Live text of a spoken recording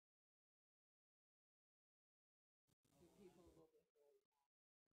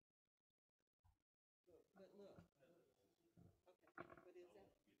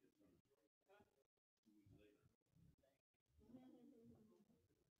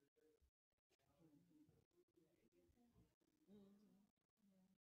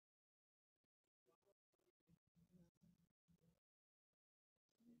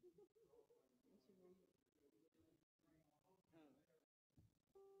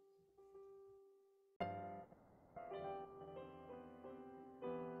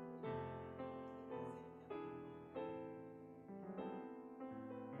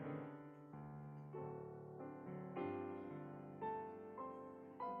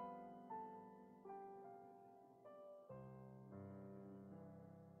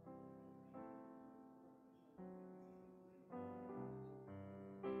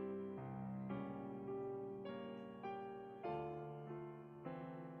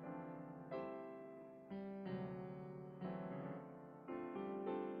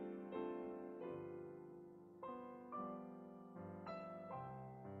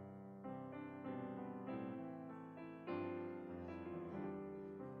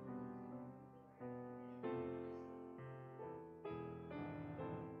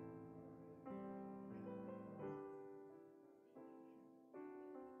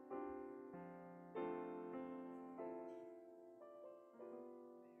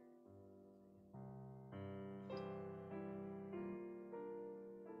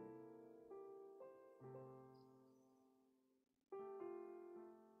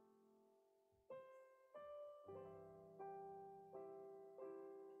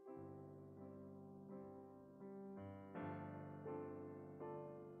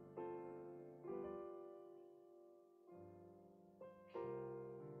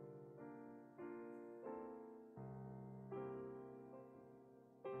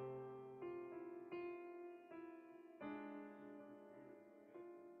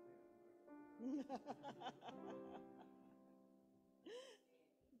Good.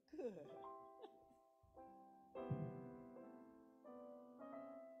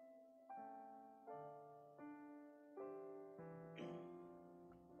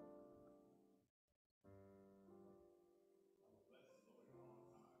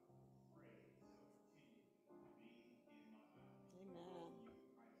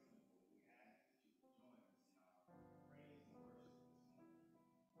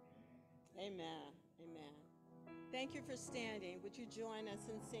 Amen. Amen. Thank you for standing. Would you join us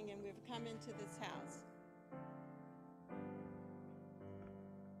in singing? We've come into this house.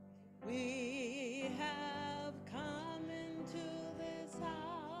 We have come into this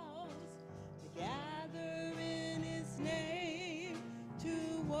house to gather in His name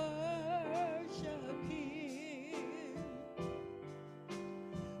to worship Him.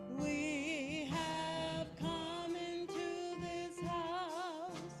 We have come into this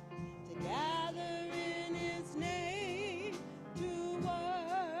house to gather in His name to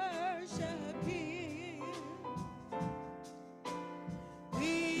worship Him.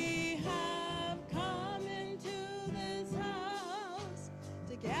 We have come into this house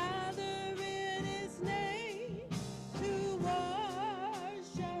to gather in His name to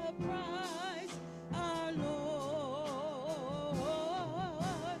worship Christ our Lord.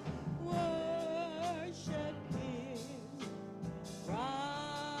 Worship Him, Christ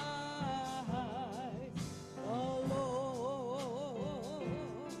the Lord.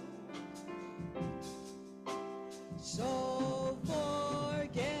 So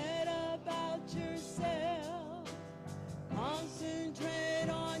forget about yourself, concentrate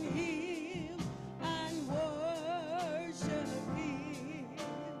on Him and worship Him.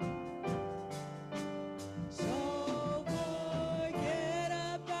 So forget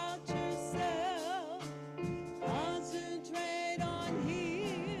about yourself, concentrate on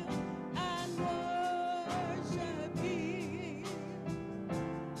Him and worship Him.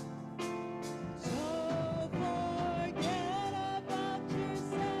 So forget about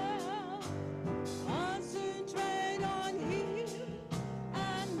yourself, concentrate on Him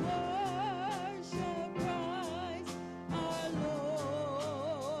and worship Christ our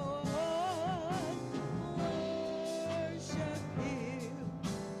Lord. Worship Him,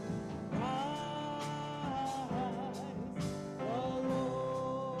 Christ the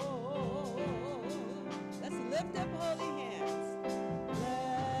Lord. Let's lift up holy hands.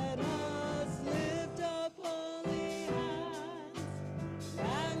 Let us lift up holy hands,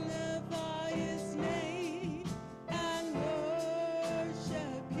 magnify His name, and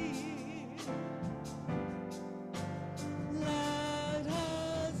worship Him. Let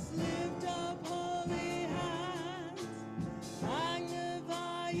us lift up holy hands,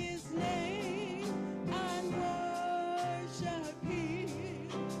 magnify His name, and worship Him.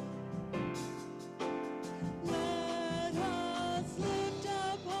 Let us lift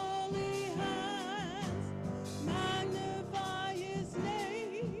up holy hands, magnify His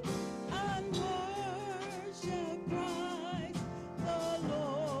name, and worship Christ the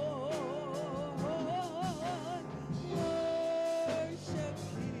Lord. Worship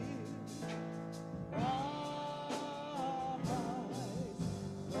Him, Christ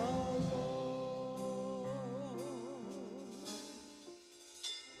the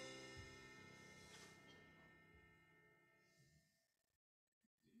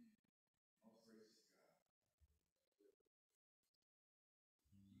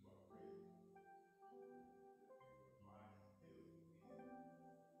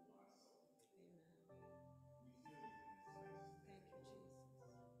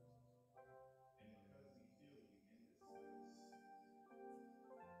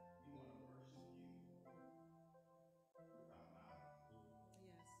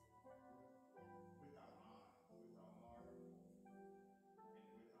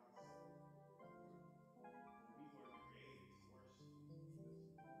Thank you, Jesus.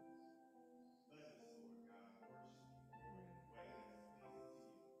 Yes. Thank you, Jesus.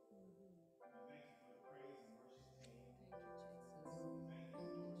 Thank you, Jesus. Yes, Lord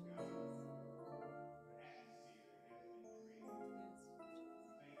Jesus.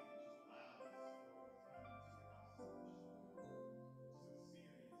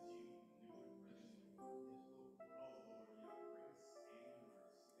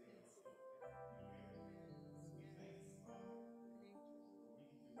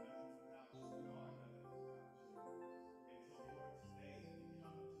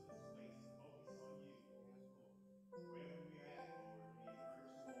 Yes.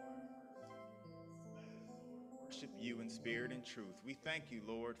 Thank you. Worship you in spirit and truth. We thank you,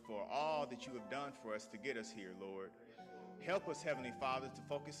 Lord, for all that you have done for us to get us here, Lord. Help us, Heavenly Father, to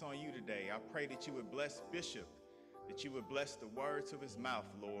focus on you today. I pray that you would bless Bishop, that you would bless the words of his mouth,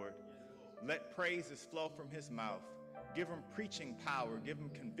 Lord. Let praises flow from his mouth. Give him preaching power. Give him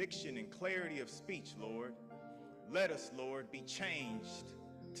conviction and clarity of speech, Lord. Let us, Lord, be changed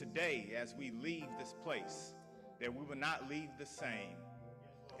today as we leave this place, that we will not leave the same.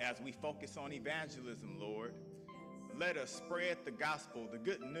 As we focus on evangelism, Lord, let us spread the gospel, the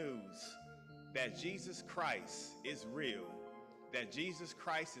good news that Jesus Christ is real, that Jesus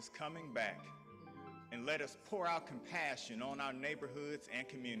Christ is coming back, and let us pour out compassion on our neighborhoods and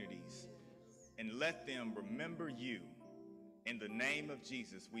communities, and let them remember you. In the name of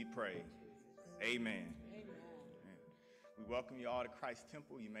Jesus, we pray. Amen. Amen. We welcome you all to Christ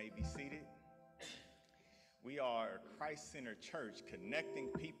Temple. You may be seated. We are a Christ-centered church connecting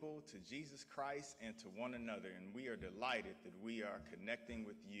people to Jesus Christ and to one another, and we are delighted that we are connecting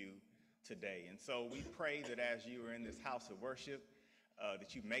with you today. And so we pray that as you are in this house of worship,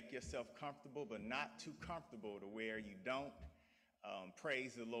 that you make yourself comfortable, but not too comfortable to where you don't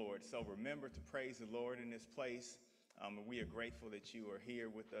praise the Lord. So remember to praise the Lord in this place. And we are grateful that you are here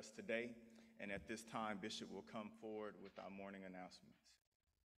with us today. And at this time, Bishop will come forward with our morning announcements.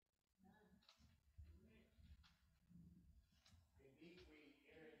 Indeed, we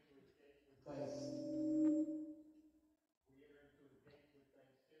enter into his gates with thanksgiving. We enter into his gates with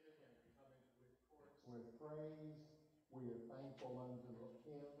thanksgiving, and we come into his courts with praise. We are thankful unto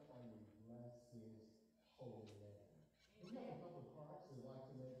him, and we bless his holy name. We have a couple of hearts we'd like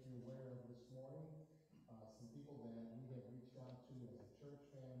to make you aware of this morning. Some people that we have reached out to as a church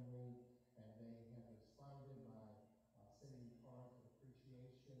family, and they have responded by sending cards of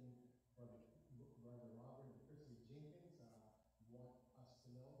appreciation. Brother Robert and Chrissy Jenkins want us to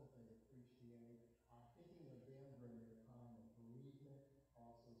know that they appreciate our thinking of them during their time of bereavement.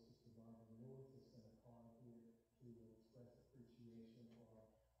 Also, Sister Barbara Lewis has sent a card here to express appreciation for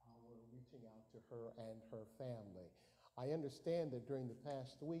our reaching out to her and her family. I understand that during the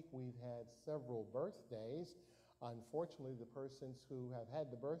past week we've had several birthdays. Unfortunately, the persons who have had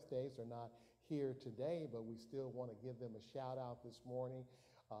the birthdays are not here today, but we still want to give them a shout out this morning.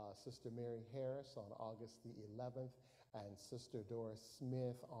 Sister Mary Harris on August the 11th and Sister Doris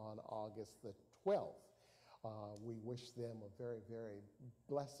Smith on August the 12th. We wish them a very, very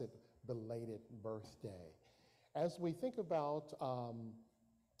blessed belated birthday. As we think about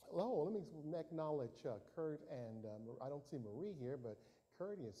let me acknowledge Kurt and I don't see Marie here, but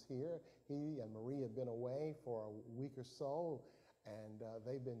Kurt is here. He and Marie have been away for a week or so, and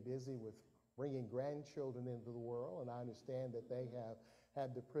they've been busy with bringing grandchildren into the world, and I understand that they have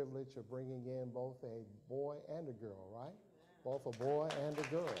had the privilege of bringing in both a boy and a girl, right? Both a boy and a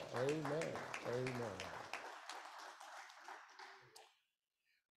girl. Amen. Amen.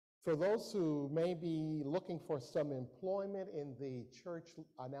 For those who may be looking for some employment in the church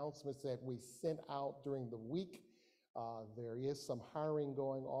announcements that we sent out during the week, there is some hiring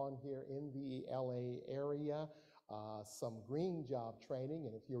going on here in the LA area, some green job training.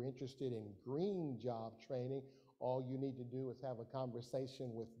 And if you're interested in green job training, all you need to do is have a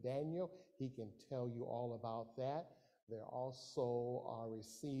conversation with Daniel. He can tell you all about that. There also are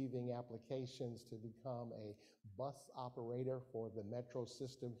receiving applications to become a bus operator for the metro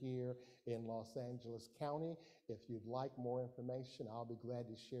system here in Los Angeles County. If you'd like more information, I'll be glad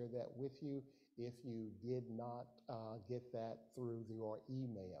to share that with you if you did not get that through your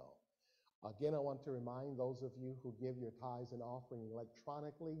email. Again, I want to remind those of you who give your tithes and offering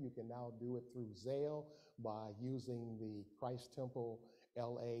electronically, you can now do it through Zelle by using the Christ Temple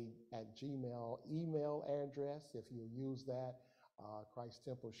LA@gmail email address. If you use that, Christ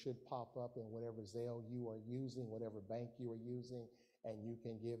Temple should pop up in whatever Zelle you are using, whatever bank you are using, and you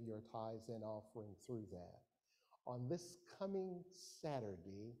can give your tithes and offering through that. On this coming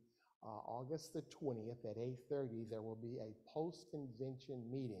Saturday, August the 20th at 8:30, there will be a post-convention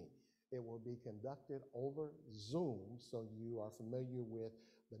meeting. It will be conducted over Zoom, so you are familiar with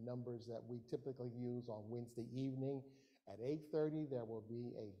the numbers that we typically use on Wednesday evening. At 8:30, there will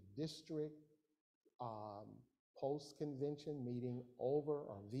be a district post-convention meeting over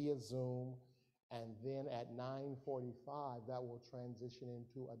or via Zoom, and then at 9:45, that will transition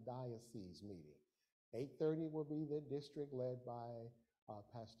into a diocese meeting. 8:30 will be the district led by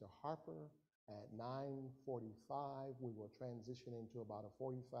Pastor Harper. At 9:45, we will transition into about a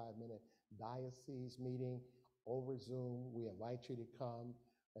 45-minute diocese meeting over Zoom. We invite you to come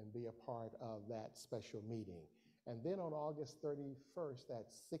and be a part of that special meeting. And then on August 31st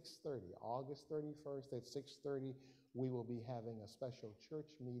at 6:30, August 31st at 6:30, we will be having a special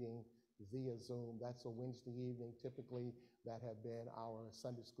church meeting via Zoom. That's a Wednesday evening. Typically, that have been our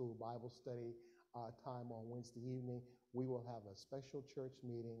Sunday school Bible study time on Wednesday evening. We will have a special church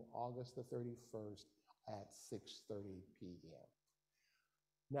meeting August the 31st at 6:30 p.m.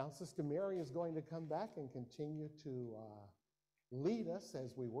 Now, Sister Mary is going to come back and continue to lead us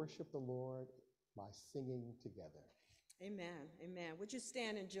as we worship the Lord by singing together. Amen. Amen. Would you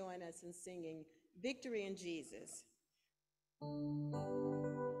stand and join us in singing Victory in Jesus? And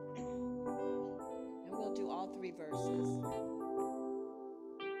we'll do all three verses.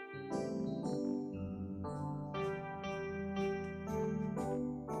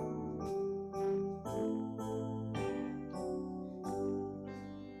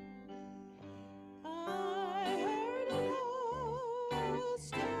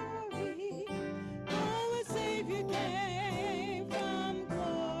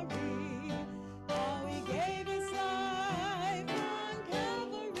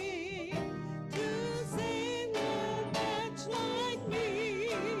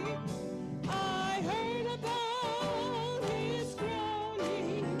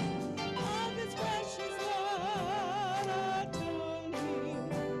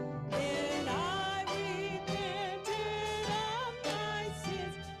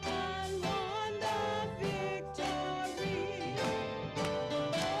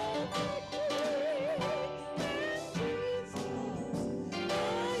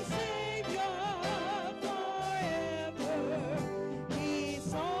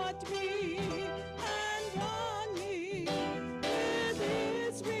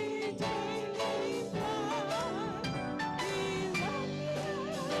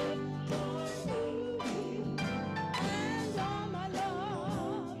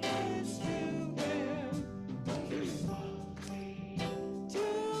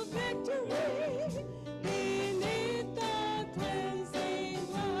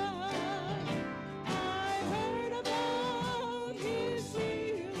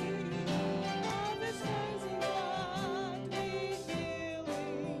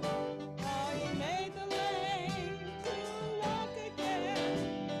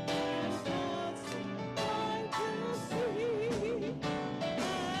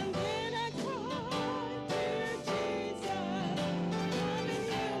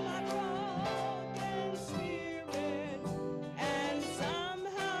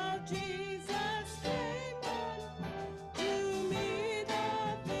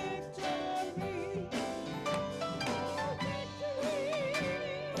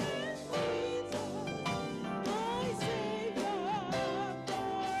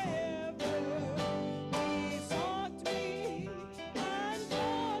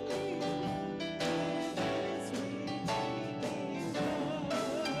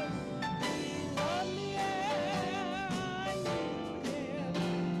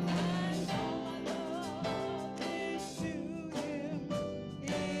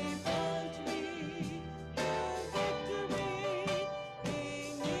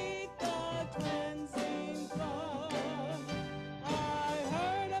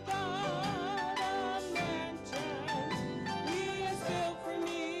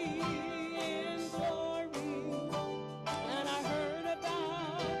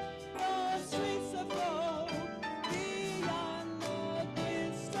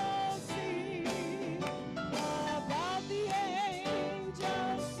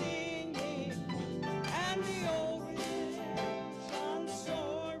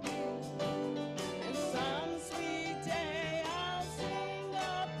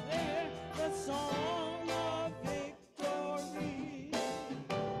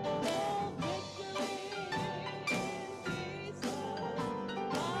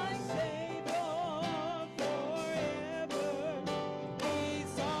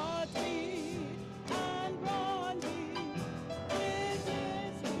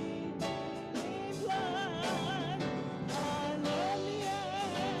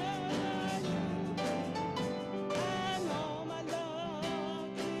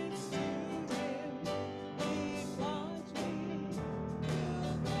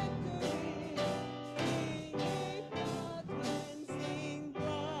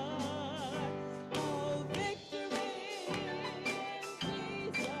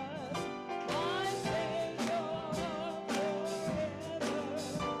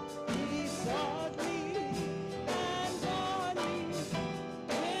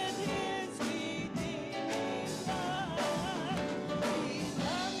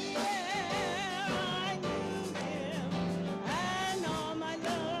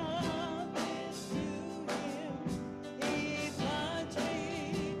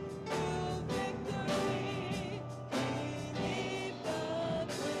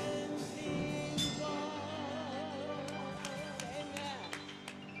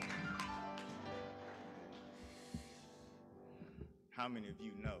 How many of you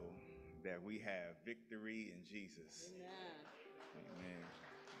know that we have victory in Jesus? Amen. Amen.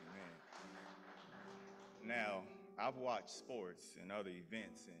 Amen. Now, I've watched sports and other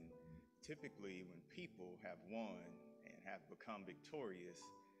events, and typically when people have won and have become victorious,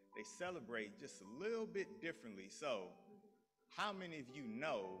 they celebrate just a little bit differently. So, how many of you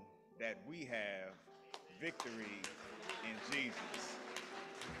know that we have victory in Jesus?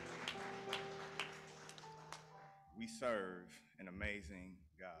 We serve an amazing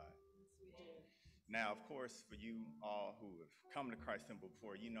God. Now, of course, for you all who have come to Christ Temple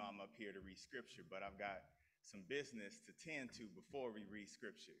before, you know I'm up here to read scripture, but I've got some business to tend to before we read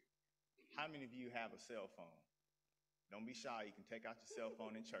scripture. How many of you have a cell phone? Don't be shy. You can take out your cell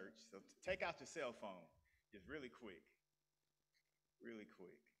phone in church. So take out your cell phone just really quick. Really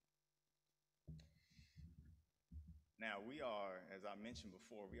quick. Now, we are, as I mentioned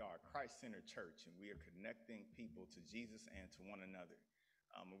before, we are a Christ-centered church, and we are connecting people to Jesus and to one another.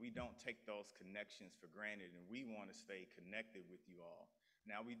 We don't take those connections for granted, and we want to stay connected with you all.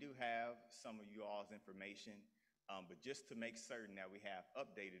 Now, we do have some of you all's information, but just to make certain that we have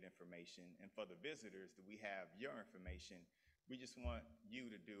updated information, and for the visitors that we have your information, we just want you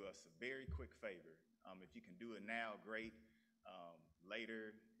to do us a very quick favor. If you can do it now, great.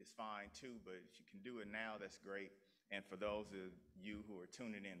 Later is fine too, but if you can do it now, that's great. And for those of you who are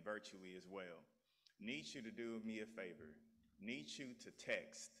tuning in virtually as well, need you to do me a favor. Need you to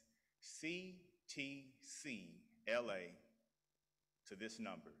text CTCLA to this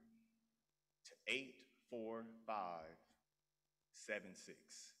number, to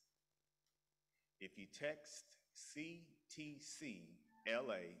 84576. If you text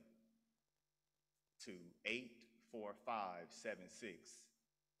CTCLA to 84576,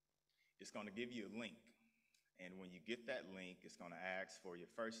 it's going to give you a link. And when you get that link, it's going to ask for your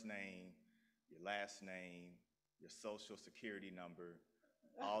first name, your last name, your social security number,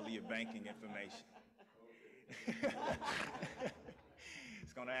 all of your banking information.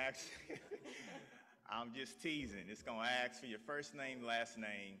 It's going to ask, I'm just teasing. It's going to ask for your first name, last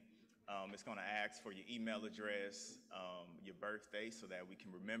name. It's going to ask for your email address, your birthday, so that we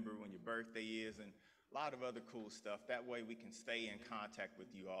can remember when your birthday is, and a lot of other cool stuff. That way we can stay in contact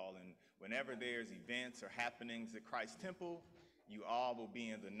with you all. And whenever there's events or happenings at Christ Temple, you all will be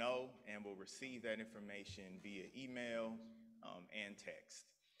in the know and will receive that information via email and text.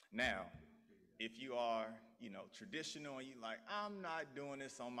 Now, if you are, traditional and you're like, I'm not doing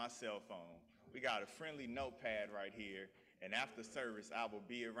this on my cell phone, we got a friendly notepad right here. And after service, I will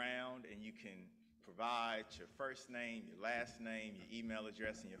be around and you can provide your first name, your last name, your email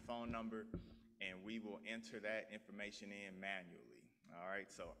address, and your phone number, and we will enter that information in manually. All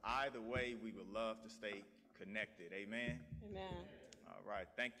right, so either way, we would love to stay connected. Amen? Amen. All right,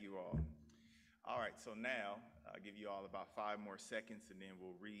 thank you all. All right, so now I'll give you all about 5 more seconds, and then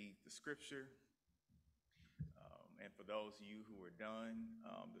we'll read the scripture. And for those of you who are done,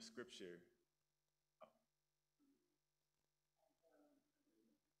 the scripture.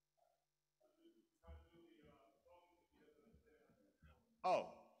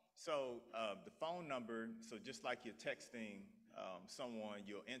 So the phone number, so just like you're texting someone,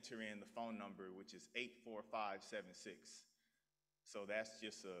 you'll enter in the phone number, which is 84576. So that's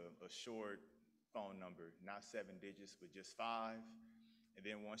just a short phone number, not 7 digits, but just 5. And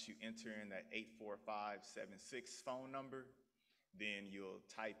then once you enter in that 84576 phone number, then you'll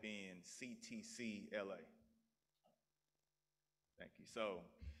type in CTCLA. Thank you. So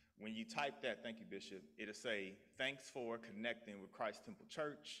when you type that, thank you, Bishop, it'll say, thanks for connecting with Christ Temple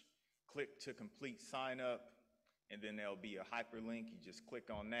Church. Click to complete sign up, and then there'll be a hyperlink. You just click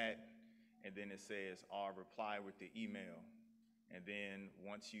on that, and then it says, I'll reply with the email. And then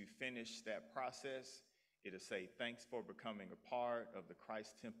once you finish that process, it'll say, thanks for becoming a part of the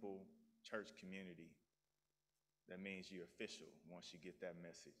Christ Temple Church community. That means you're official once you get that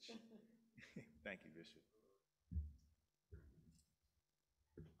message. Thank you, Bishop.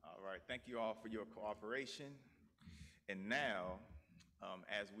 All right, thank you all for your cooperation. And now,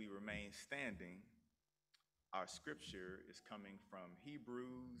 as we remain standing, our scripture is coming from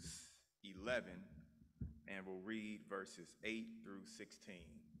Hebrews 11, and we'll read verses 8 through 16.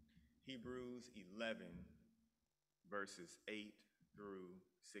 Hebrews 11, verses 8 through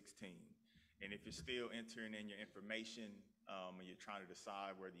 16. And if you're still entering in your information and you're trying to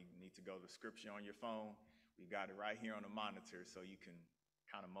decide whether you need to go to scripture on your phone, we got it right here on the monitor so you can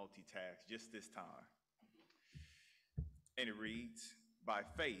kind of multitask just this time. And it reads, by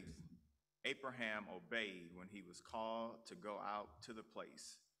faith, Abraham obeyed when he was called to go out to the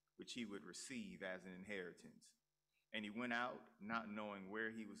place which he would receive as an inheritance. And he went out not knowing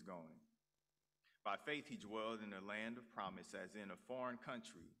where he was going. By faith he dwelled in a land of promise as in a foreign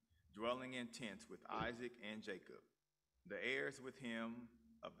country, dwelling in tents with Isaac and Jacob, the heirs with him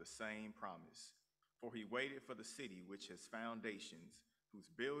of the same promise. For he waited for the city which has foundations, whose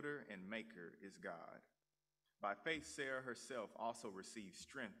builder and maker is God. By faith Sarah herself also received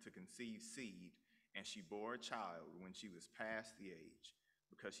strength to conceive seed, and she bore a child when she was past the age,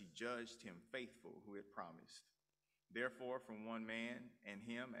 because she judged him faithful who had promised. Therefore, from one man, and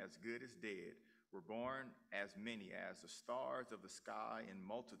him as good as dead, were born as many as the stars of the sky in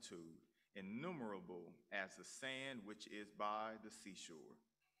multitude, innumerable as the sand which is by the seashore.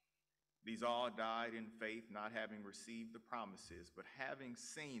 These all died in faith, not having received the promises, but having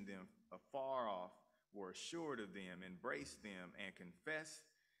seen them afar off, were assured of them, embraced them, and confessed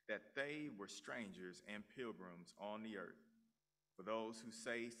that they were strangers and pilgrims on the earth. For those who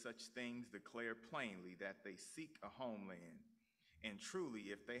say such things declare plainly that they seek a homeland. And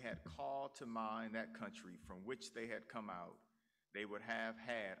truly, if they had called to mind that country from which they had come out, they would have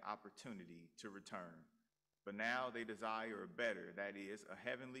had opportunity to return. But now they desire a better, that is, a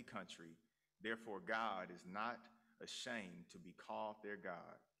heavenly country. Therefore, God is not ashamed to be called their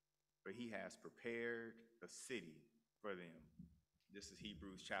God, for he has prepared a city for them. This is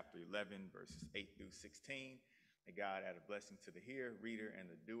Hebrews chapter 11, verses 8 through 16. May God add a blessing to the hearer, reader, and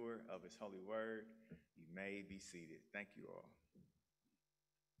the doer of his holy word. You may be seated. Thank you all.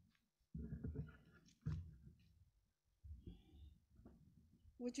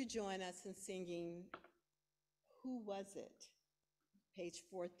 Would you join us in singing Who Was It? Page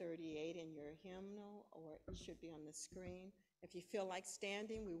 438 in your hymnal, or it should be on the screen. If you feel like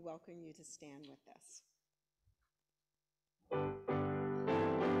standing, we welcome you to stand with us.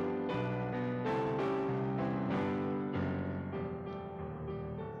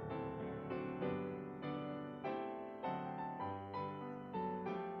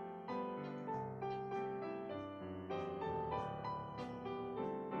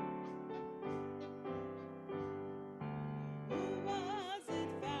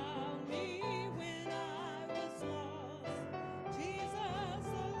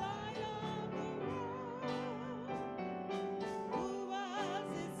 Who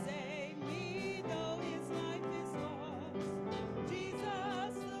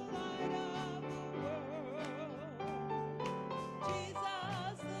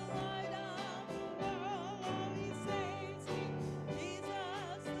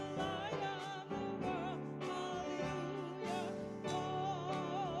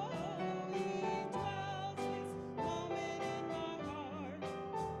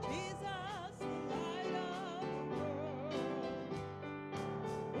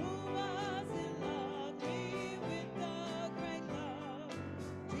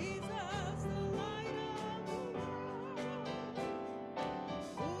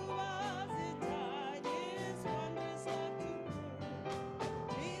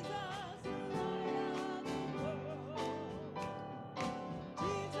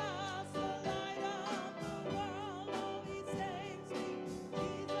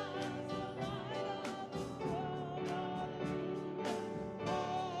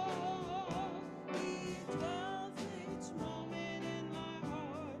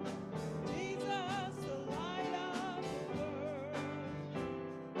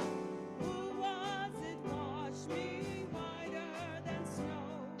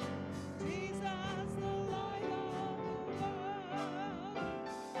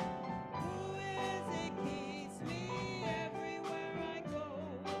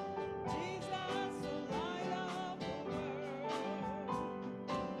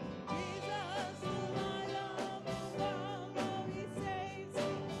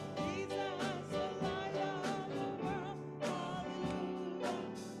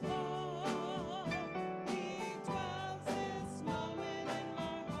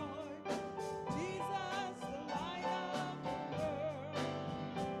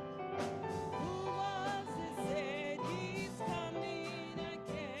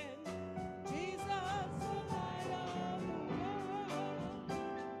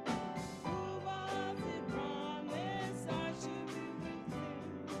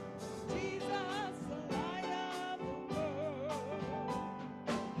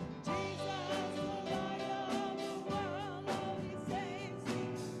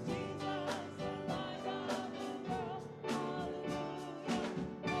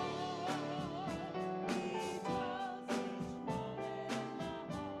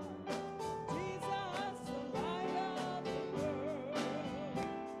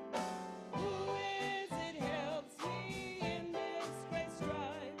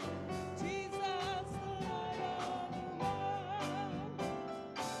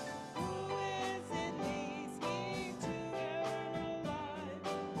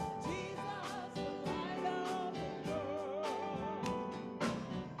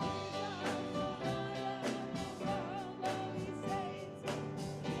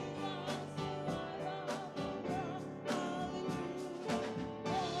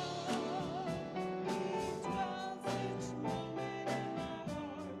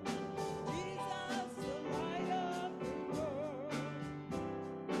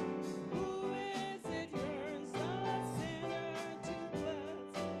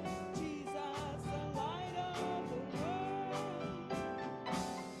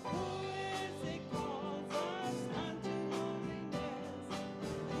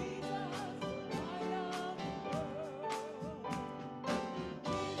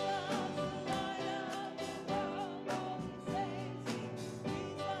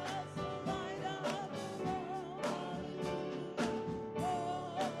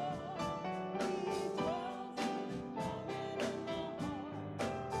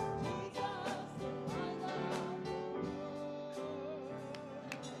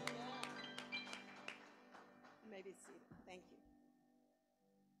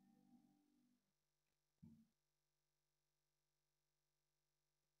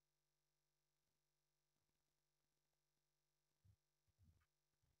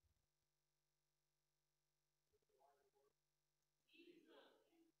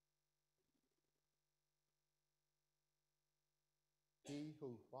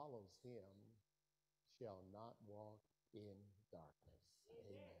who follows him shall not walk in darkness.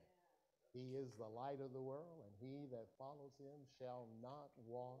 Amen. He is the light of the world, and he that follows him shall not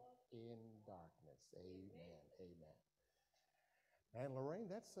walk in darkness. Amen. Amen. And Lorraine,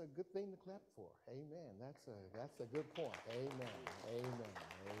 that's a good thing to clap for. Amen. That's a good point. Amen. Amen.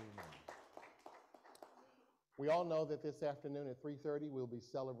 Amen. We all know that this afternoon at 3:30 we'll be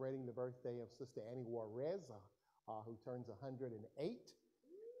celebrating the birthday of Sister Annie Juarez, who turns 108.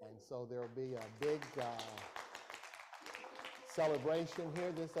 And so there'll be a big celebration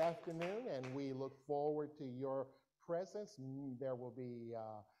here this afternoon, and we look forward to your presence. There will be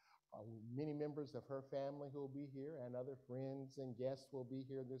many members of her family who will be here, and other friends and guests will be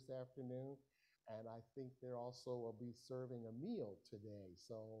here this afternoon. And I think there also will be serving a meal today.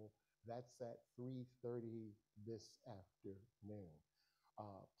 So that's at 3:30 this afternoon.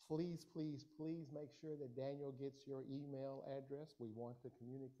 Please, please, please make sure that Daniel gets your email address. We want to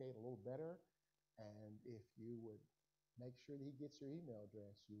communicate a little better. And if you would make sure that he gets your email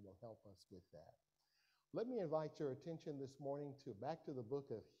address, you will help us with that. Let me invite your attention this morning back to the book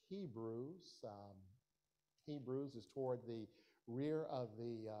of Hebrews. Hebrews is toward the rear of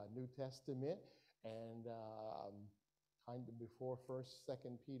the New Testament, and kind of before 1st,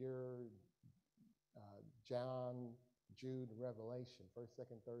 2nd Peter, John, Jude, Revelation. 1st,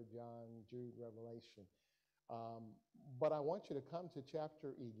 2nd, 3rd John, Jude, Revelation. But I want you to come to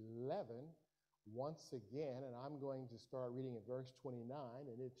chapter 11 once again, and I'm going to start reading at verse 29,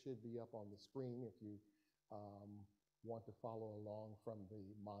 and it should be up on the screen if you want to follow along from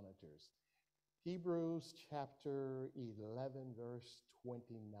the monitors. Hebrews chapter 11, verse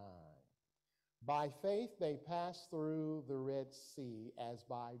 29. By faith they passed through the Red Sea as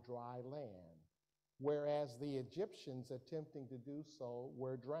by dry land, whereas the Egyptians attempting to do so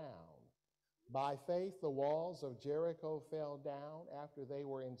were drowned. By faith the walls of Jericho fell down after they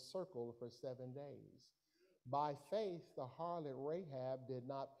were encircled for 7 days. By faith the harlot Rahab did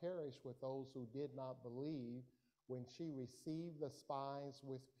not perish with those who did not believe when she received the spies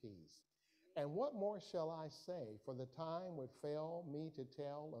with peace. And what more shall I say? For the time would fail me to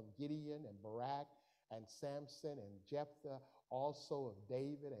tell of Gideon and Barak and Samson and Jephthah, also of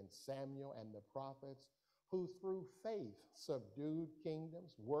David and Samuel and the prophets, who through faith subdued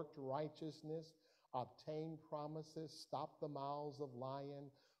kingdoms, worked righteousness, obtained promises, stopped the mouths of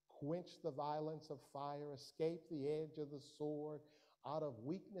lions, quenched the violence of fire, escaped the edge of the sword, out of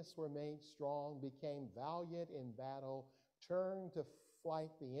weakness were made strong, became valiant in battle, turned to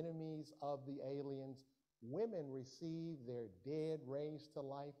flight the enemies of the aliens. Women received their dead raised to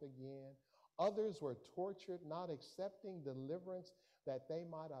life again. Others were tortured, not accepting deliverance that they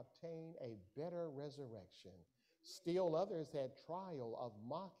might obtain a better resurrection. Still others had trial of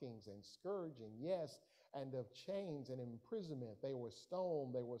mockings and scourging, yes, and of chains and imprisonment. They were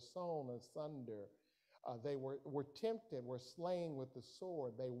stoned, they were sawn asunder. They were tempted, were slain with the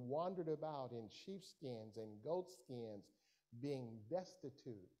sword. They wandered about in sheepskins and goatskins, being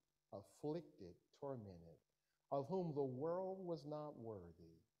destitute, afflicted, tormented, of whom the world was not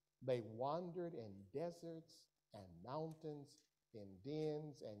worthy. They wandered in deserts and mountains, in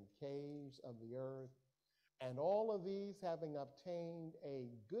dens and caves of the earth. And all of these, having obtained a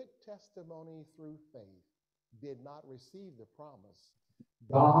good testimony through faith, did not receive the promise,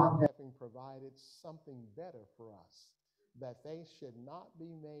 God having provided something better for us, that they should not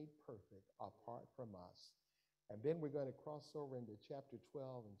be made perfect apart from us. And then we're going to cross over into chapter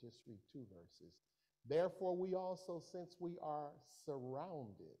 12 and just read 2 verses. Therefore we also, since we are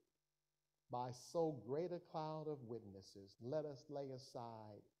surrounded by so great a cloud of witnesses, let us lay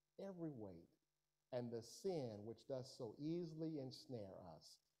aside every weight and the sin which does so easily ensnare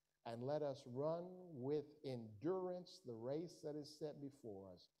us, and let us run with endurance the race that is set before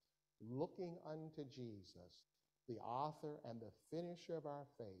us, looking unto Jesus, the author and the finisher of our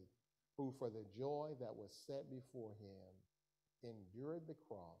faith, who for the joy that was set before him endured the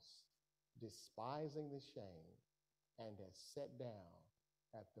cross, despising the shame, and has sat down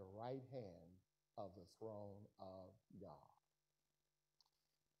at the right hand of the throne of God.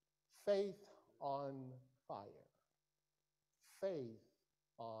 Faith on fire. Faith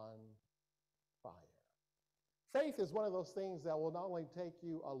on fire. Faith is one of those things that will not only take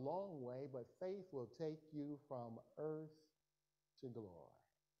you a long way, but faith will take you from earth to glory.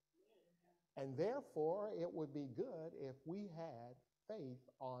 And therefore, it would be good if we had faith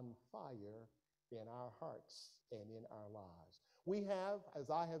on fire in our hearts and in our lives. We have, as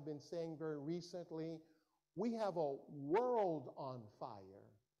I have been saying very recently, we have a world on fire,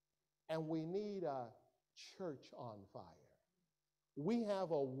 and we need a church on fire. We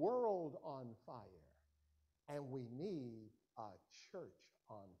have a world on fire, and we need a church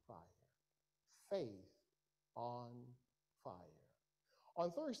on fire. Faith on fire.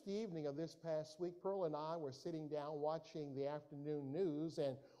 On Thursday evening of this past week, Pearl and I were sitting down watching the afternoon news,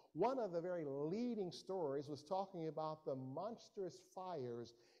 and one of the very leading stories was talking about the monstrous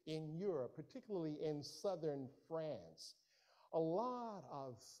fires in Europe, particularly in southern France. A lot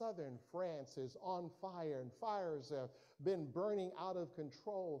of southern France is on fire, and fires have been burning out of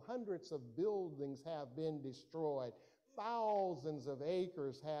control. Hundreds of buildings have been destroyed. Thousands of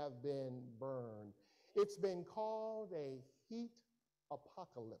acres have been burned. It's been called a heat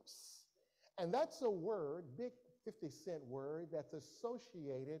apocalypse. And that's a word, big 50-cent word, that's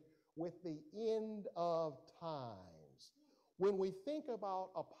associated with the end of times. When we think about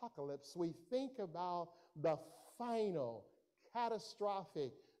apocalypse, we think about the final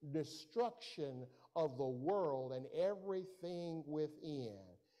catastrophic destruction of the world and everything within.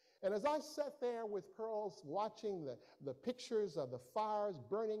 And as I sat there with Pearls watching the pictures of the fires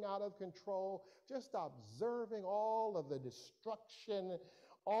burning out of control, just observing all of the destruction,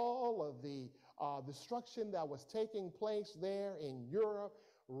 all of the destruction that was taking place there in Europe,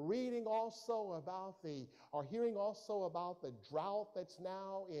 reading also about hearing also about the drought that's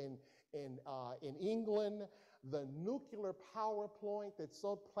now in England, the nuclear power plant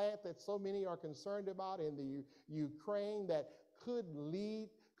that so many are concerned about in the Ukraine that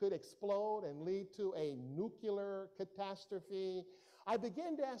could explode and lead to a nuclear catastrophe. I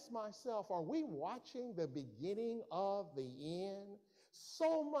began to ask myself, are we watching the beginning of the end?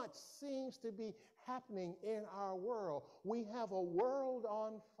 So much seems to be happening in our world. We have a world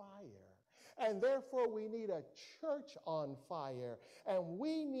on fire, and therefore we need a church on fire, and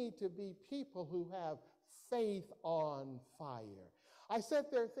we need to be people who have faith on fire. I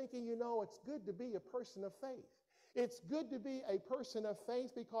sat there thinking, it's good to be a person of faith. It's good to be a person of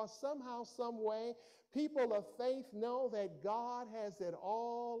faith because somehow, some way, people of faith know that God has it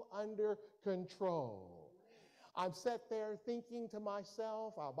all under control. I'm sat there thinking to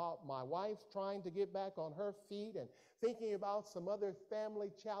myself about my wife trying to get back on her feet and thinking about some other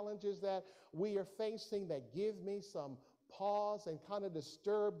family challenges that we are facing that give me some pause and kind of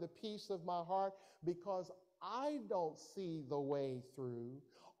disturb the peace of my heart because I don't see the way through.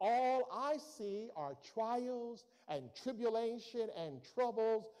 All I see are trials and tribulation and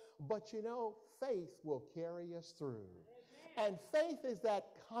troubles, but faith will carry us through. And faith is that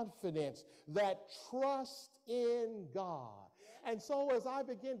confidence, that trust in God. And so as I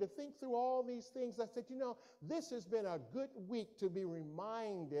begin to think through all these things, I said, this has been a good week to be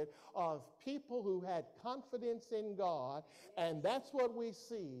reminded of people who had confidence in God, and that's what we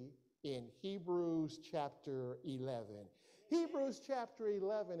see in Hebrews chapter 11. Hebrews chapter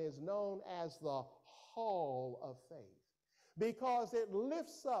 11 is known as the Hall of Faith because it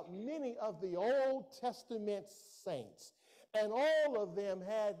lifts up many of the Old Testament saints, and all of them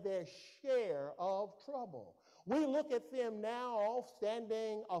had their share of trouble. We look at them now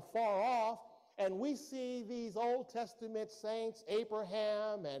standing afar off, and we see these Old Testament saints,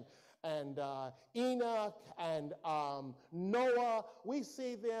 Abraham and Enoch and Noah. We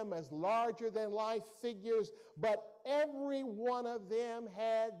see them as larger than life figures, but every one of them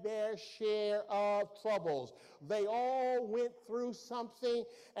had their share of troubles. They all went through something,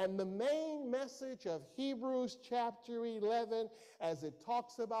 and the main message of Hebrews chapter 11, as it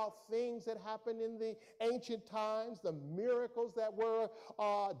talks about things that happened in the ancient times, the miracles that were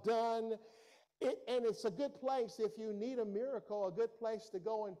done, and it's a good place, if you need a miracle, a good place to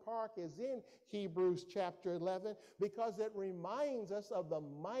go and park is in Hebrews chapter 11 because it reminds us of the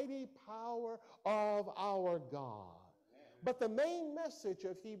mighty power of our God. But the main message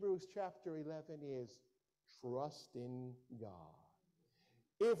of Hebrews chapter 11 is trust in God.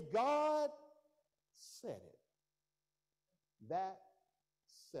 If God said it, that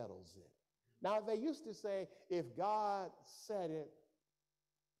settles it. Now, they used to say, if God said it,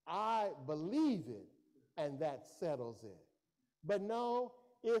 I believe it, and that settles it. But no,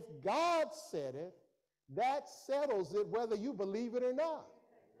 if God said it, that settles it whether you believe it or not.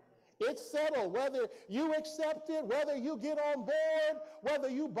 It's settled whether you accept it, whether you get on board, whether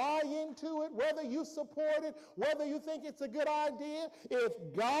you buy into it, whether you support it, whether you think it's a good idea. If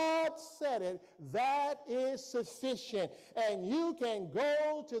God said it, that is sufficient. And you can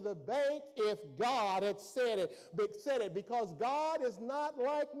go to the bank if God had said it, because God is not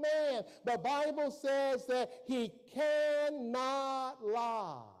like man. The Bible says that he cannot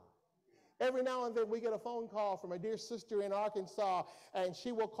lie. Every now and then we get a phone call from a dear sister in Arkansas, and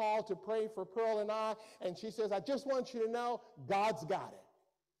she will call to pray for Pearl and I, and she says, I just want you to know God's got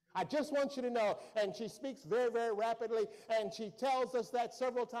it. I just want you to know. And she speaks very, very rapidly, and she tells us that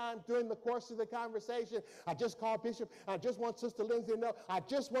several times during the course of the conversation. I just called Bishop. I just want Sister Lindsay to know. I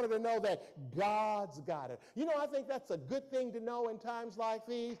just wanted to know that God's got it. You know, I think that's a good thing to know in times like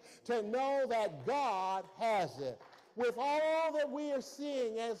these, to know that God has it. With all that we are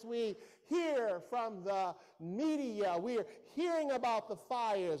seeing as we hear from the media, we're hearing about the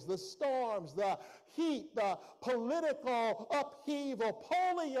fires, the storms, the heat, the political upheaval,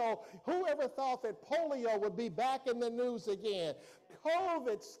 polio. Whoever thought that polio would be back in the news again?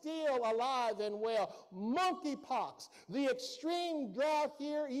 COVID still alive and well. Monkeypox, the extreme drought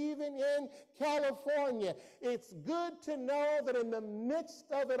here, even in California. It's good to know that in the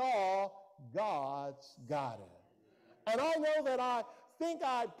midst of it all, God's got it. And I know that I think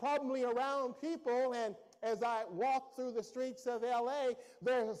I'm probably around people, and as I walk through the streets of LA,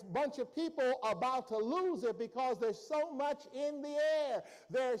 there's a bunch of people about to lose it because there's so much in the air.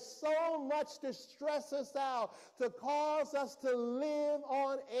 There's so much to stress us out, to cause us to live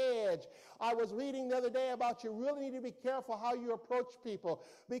on edge. I was reading the other day about you really need to be careful how you approach people,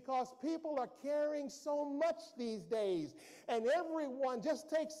 because people are carrying so much these days, and everyone just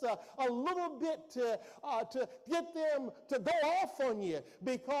takes a little bit to get them to go off on you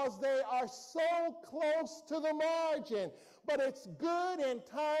because they are so close to the margin. But it's good in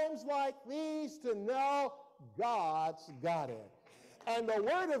times like these to know God's got it. And the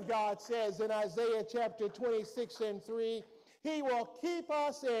Word of God says in Isaiah chapter 26:3, He will keep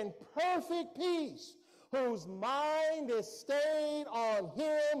us in perfect peace, whose mind is stayed on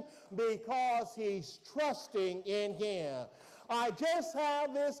Him because he's trusting in Him. I just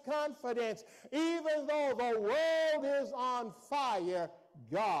have this confidence, even though the world is on fire,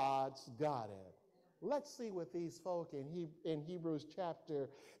 God's got it. Let's see what these folk in Hebrews chapter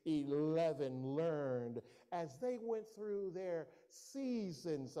 11 learned as they went through their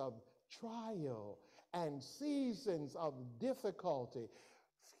seasons of trial and seasons of difficulty.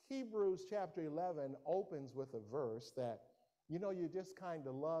 Hebrews chapter 11 opens with a verse that, you know, you just kind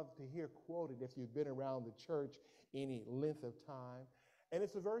of love to hear quoted if you've been around the church any length of time. And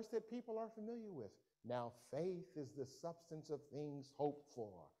it's a verse that people are familiar with. Now, faith is the substance of things hoped for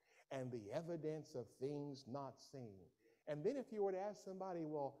and the evidence of things not seen. And then if you were to ask somebody,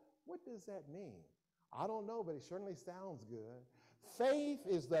 well, what does that mean? I don't know, but it certainly sounds good. Faith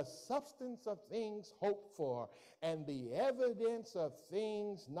is the substance of things hoped for and the evidence of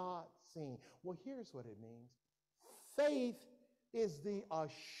things not seen. Well, here's what it means. Faith is the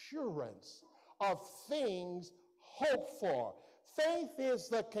assurance of things hoped for. Faith is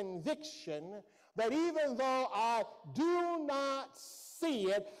the conviction that even though I do not see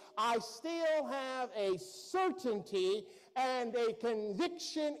it, I still have a certainty and a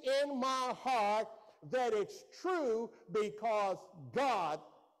conviction in my heart that it's true because God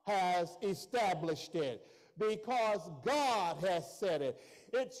has established it, because God has said it.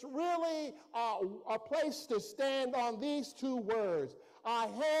 It's really a place to stand on these two words. I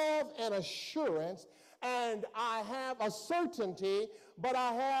have an assurance and I have a certainty, but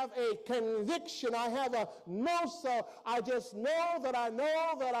I have a conviction. I have a know-so. I just know that I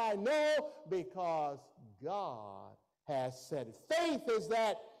know that I know because God has said it. Faith is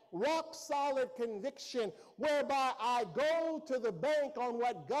that rock-solid conviction whereby I go to the bank on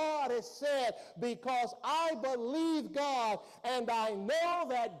what God has said because I believe God and I know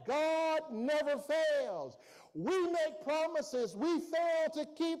that God never fails. We make promises. We fail to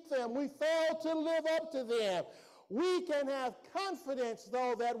keep them. We fail to live up to them. We can have confidence,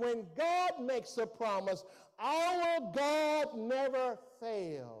 though, that when God makes a promise, our God never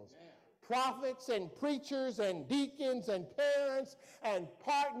fails. Prophets and preachers and deacons and parents and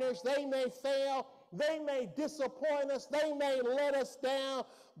partners, they may fail, they may disappoint us, they may let us down,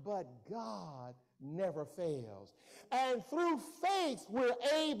 but God never fails. And through faith, we're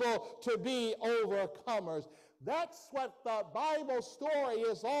able to be overcomers. That's what the Bible story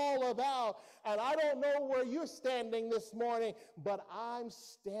is all about. And I don't know where you're standing this morning, but I'm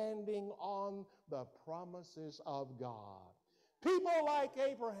standing on the promises of God. People like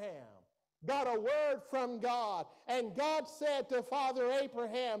Abraham got a word from God, and God said to Father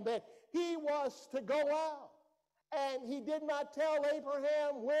Abraham that he was to go out. And he did not tell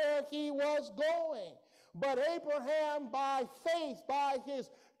Abraham where he was going. But Abraham, by faith, by his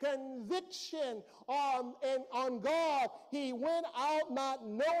conviction on God, he went out not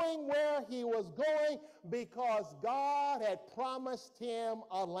knowing where he was going because God had promised him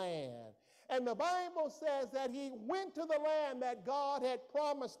a land. And the Bible says that he went to the land that God had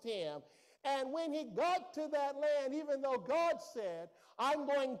promised him. And when he got to that land, even though God said, I'm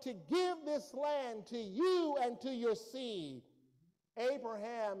going to give this land to you and to your seed,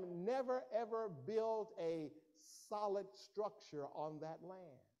 Abraham never ever built a solid structure on that land.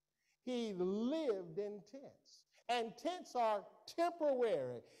 He lived in tents, and tents are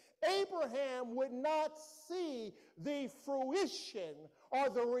temporary. Abraham would not see the fruition or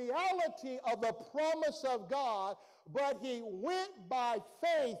the reality of the promise of God, but he went by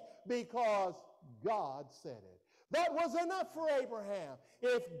faith because God said it. That was enough for Abraham.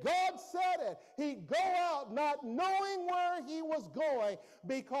 If God said it, he'd go out not knowing where he was going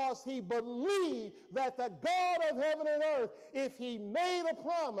because he believed that the God of heaven and earth, if he made a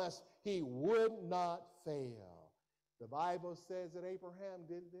promise, he would not fail. The Bible says that Abraham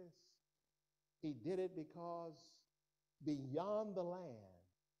did this. He did it because beyond the land,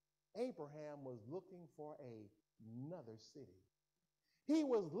 Abraham was looking for another city. He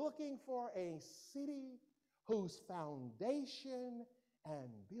was looking for a city whose foundation and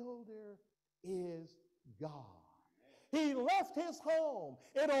builder is God. He left his home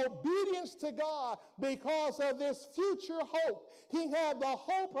in obedience to God because of this future hope. He had the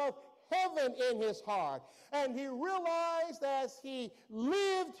hope of heaven in his heart. And he realized as he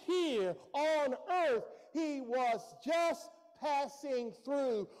lived here on earth, he was just passing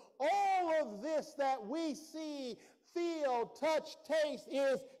through. All of this that we see, feel, touch, taste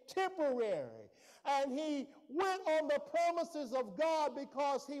is temporary. And he went on the promises of God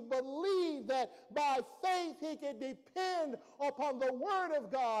because he believed that by faith he could depend upon the word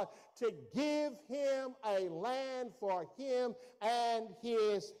of God to give him a land for him and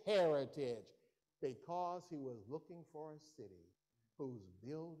his heritage, because he was looking for a city whose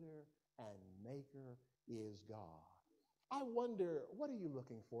builder and maker is God. I wonder, what are you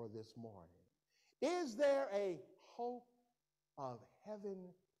looking for this morning? Is there a hope of heaven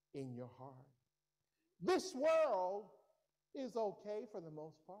in your heart? This world is okay for the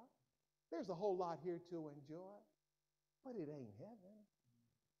most part. There's a whole lot here to enjoy, but it ain't heaven.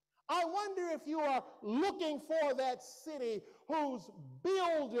 I wonder if you are looking for that city whose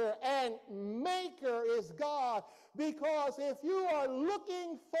builder and maker is God, because if you are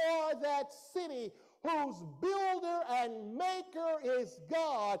looking for that city whose builder and maker is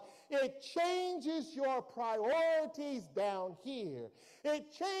God, it changes your priorities down here.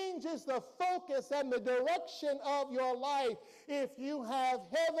 It changes the focus and the direction of your life if you have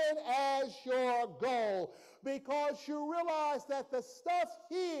heaven as your goal, because you realize that the stuff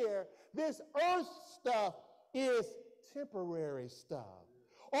here, this earth stuff, is temporary stuff.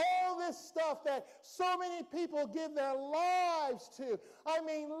 All this stuff that so many people give their lives to, I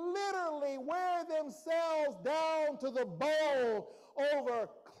mean, literally wear themselves down to the bone over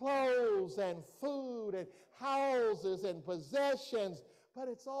clothes and food and houses and possessions, but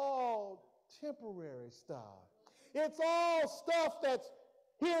it's all temporary stuff. It's all stuff that's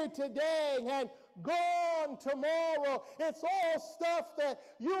here today and gone tomorrow. It's all stuff that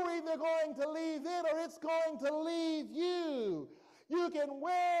you're either going to leave it or it's going to leave you. You can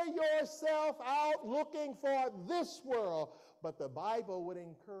wear yourself out looking for this world, but the Bible would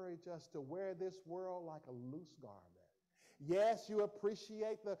encourage us to wear this world like a loose garment. Yes, you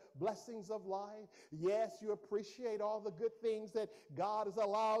appreciate the blessings of life. Yes, you appreciate all the good things that God has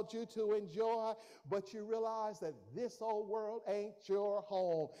allowed you to enjoy, but you realize that this old world ain't your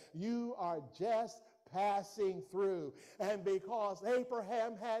home. You are just passing through. And because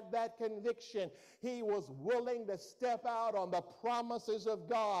Abraham had that conviction, he was willing to step out on the promises of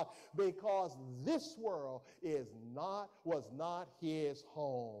God, because this world was not his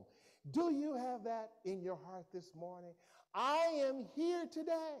home. Do you have that in your heart this morning? I am here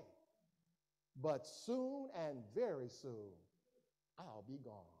today, but soon and very soon, I'll be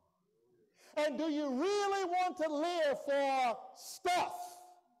gone. And do you really want to live for stuff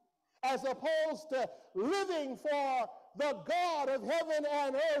as opposed to living for the God of heaven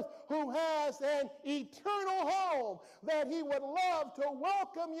and earth, who has an eternal home that he would love to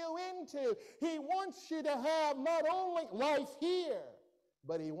welcome you into? He wants you to have not only life here,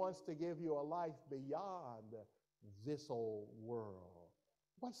 but he wants to give you a life beyond this old world.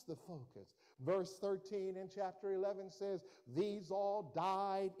 What's the focus? Verse 13 in chapter 11 says, these all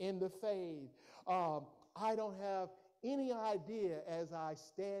died in the faith. I don't have any idea as I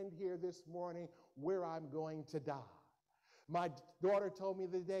stand here this morning where I'm going to die. My daughter told me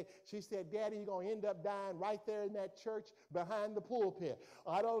the other day, she said, Daddy, you're going to end up dying right there in that church behind the pulpit.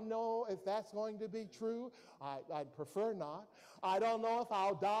 I don't know if that's going to be true. I'd prefer not. I don't know if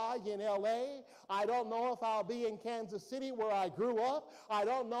I'll die in L.A. I don't know if I'll be in Kansas City where I grew up. I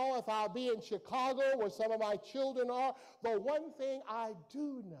don't know if I'll be in Chicago where some of my children are. The one thing I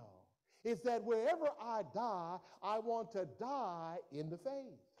do know is that wherever I die, I want to die in the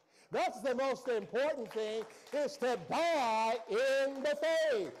faith. That's the most important thing, is to die in the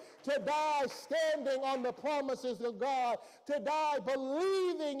faith, to die standing on the promises of God, to die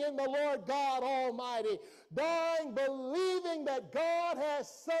believing in the Lord God Almighty, dying believing that God has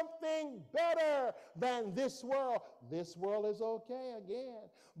something better than this world. This world is okay again,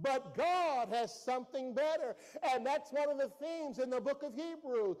 but God has something better. And that's one of the themes in the book of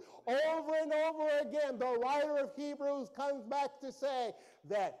Hebrews. Over and over again, the writer of Hebrews comes back to say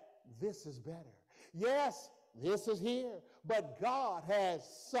that this is better. Yes, this is here, but God has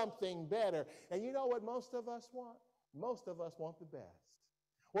something better. And you know what most of us want? Most of us want the best.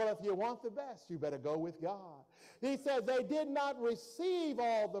 Well, if you want the best, you better go with God. He says they did not receive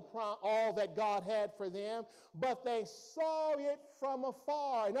all that God had for them, but they saw it from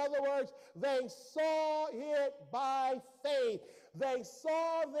afar. In other words, they saw it by faith. They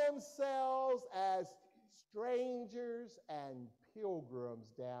saw themselves as strangers and pilgrims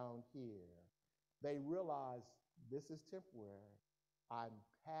down here. They realized this is temporary. I'm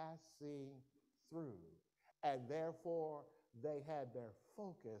passing through. And therefore, they had their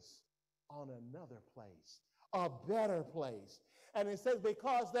focus on another place, a better place. And it says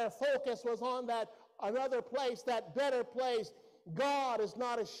because their focus was on that another place, that better place, God is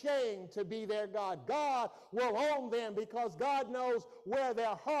not ashamed to be their God. God will own them because God knows where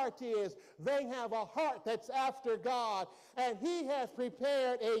their heart is. They have a heart that's after God, and he has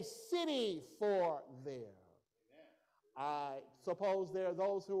prepared a city for them. I suppose there are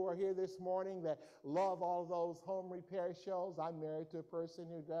those who are here this morning that love all those home repair shows. I'm married to a person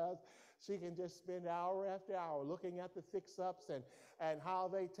who does. She can just spend hour after hour looking at the fix-ups and how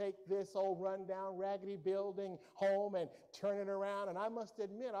they take this old rundown raggedy building home and turn it around. And I must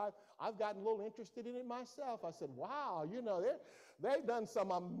admit, I've gotten a little interested in it myself. I said, wow, you know, they've done some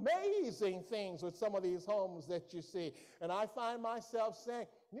amazing things with some of these homes that you see. And I find myself saying,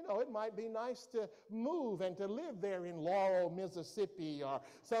 you know, it might be nice to move and to live there in Laurel, Mississippi, or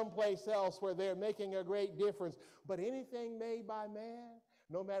someplace else where they're making a great difference. But anything made by man,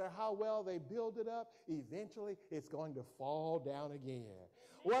 no matter how well they build it up, eventually it's going to fall down again.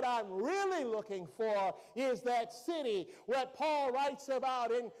 What I'm really looking for is that city. What Paul writes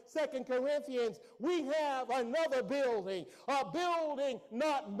about in 2 Corinthians, we have another building, a building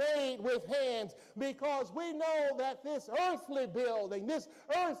not made with hands, because we know that this earthly building, this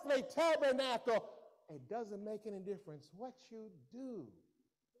earthly tabernacle, it doesn't make any difference what you do.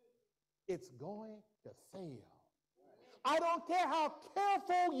 It's going to fail. I don't care how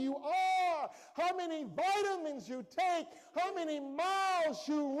careful you are, how many vitamins you take, how many miles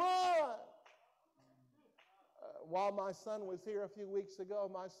you run. While my son was here a few weeks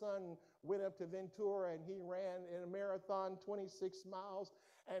ago, my son went up to Ventura and he ran in a marathon 26 miles.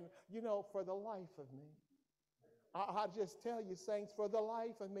 And, you know, for the life of me, I just tell you, saints, for the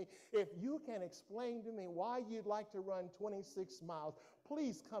life of me, if you can explain to me why you'd like to run 26 miles,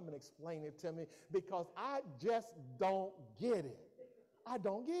 please come and explain it to me, because I just don't get it. I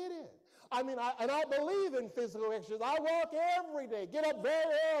don't get it. I mean, I believe in physical exercise. I walk every day, get up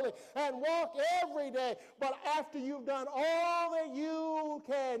very early and walk every day. But after you've done all that you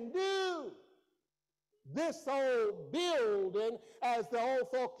can do, this old building, as the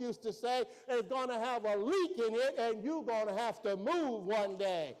old folk used to say, is going to have a leak in it, and you're going to have to move one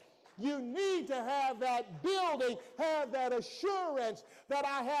day. You need to have that building, have that assurance that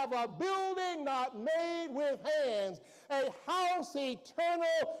I have a building not made with hands, a house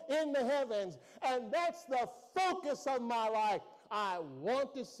eternal in the heavens. And that's the focus of my life. I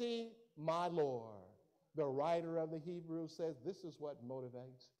want to see my Lord. The writer of the Hebrews says this is what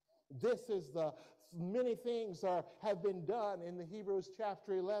motivates. This is the many things have been done in the Hebrews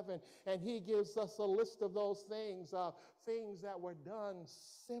chapter 11, and he gives us a list of those things, things that were done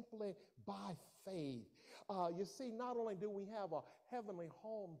simply by faith. You see, not only do we have a heavenly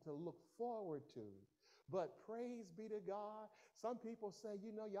home to look forward to, but praise be to God. Some people say,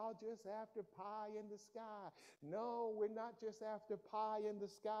 you know, y'all just after pie in the sky. No, we're not just after pie in the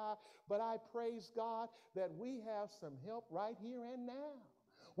sky, but I praise God that we have some help right here and now.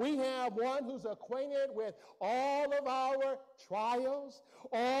 We have one who's acquainted with all of our trials,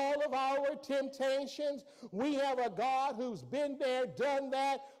 all of our temptations. We have a God who's been there, done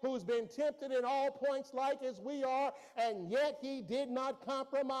that, who's been tempted in all points like as we are, and yet he did not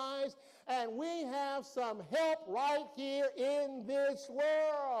compromise. And we have some help right here in this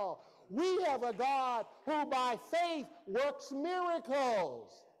world. We have a God who by faith works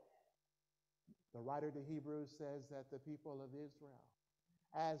miracles. The writer to Hebrews says that the people of Israel,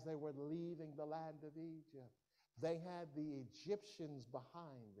 as they were leaving the land of Egypt, they had the Egyptians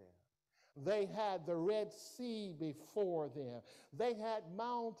behind them. They had the Red Sea before them. They had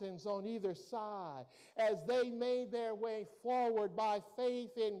mountains on either side. As they made their way forward by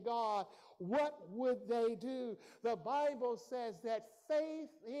faith in God, what would they do? The Bible says that faith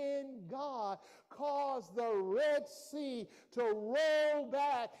in God caused the Red Sea to roll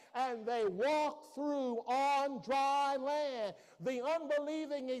back, and they walked through on dry land. The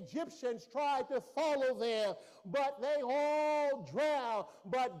unbelieving Egyptians tried to follow them, but they all drowned.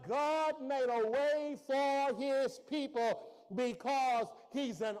 But God made a way for his people because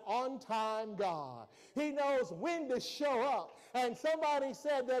he's an on-time God. He knows when to show up. And somebody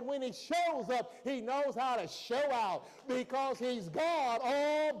said that when he shows up, he knows how to show out because he's God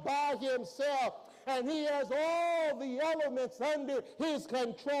all by himself. And he has all the elements under his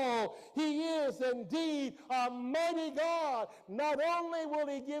control. He is indeed a mighty God. Not only will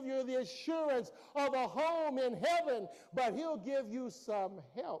he give you the assurance of a home in heaven, but he'll give you some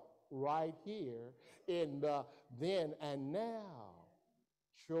help right here in the then and now.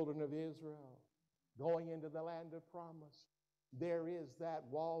 Children of Israel, going into the land of promise, there is that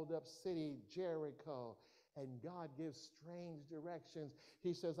walled up city, Jericho, and God gives strange directions.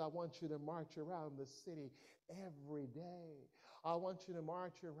 He says, I want you to march around the city every day. I want you to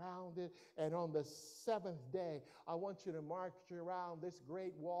march around it, and on the seventh day, I want you to march around this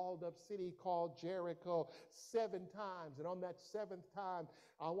great walled up city called Jericho 7 times. And on that 7th time,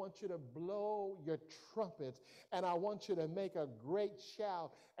 I want you to blow your trumpets, and I want you to make a great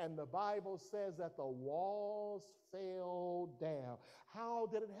shout. And the Bible says that the walls fell down. How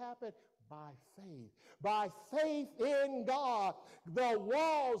did it happen? By faith. By faith in God, the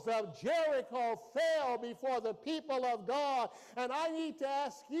walls of Jericho fell before the people of God. And I need to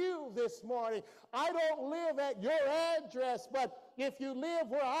ask you this morning, I don't live at your address, but if you live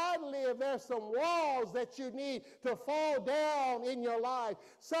where I live, there's some walls that you need to fall down in your life.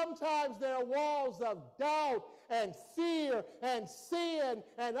 Sometimes there are walls of doubt and fear and sin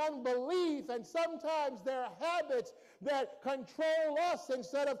and unbelief, and sometimes there are habits that control us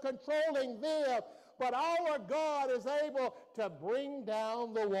instead of controlling them. But our God is able to bring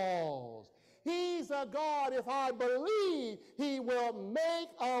down the walls. He's a God, if I believe, he will make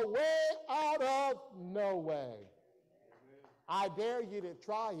a way out of no way. I dare you to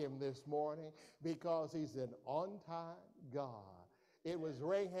try him this morning because he's an on-time God. It was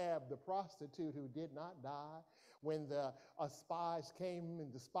Rahab, the prostitute, who did not die when the spies came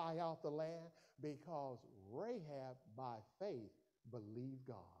in to spy out the land, because Rahab, by faith, believed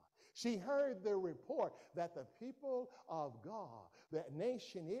God. She heard the report that the people of God, the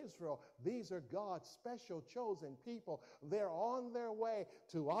nation Israel, these are God's special chosen people. They're on their way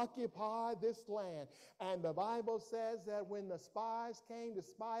to occupy this land. And the Bible says that when the spies came to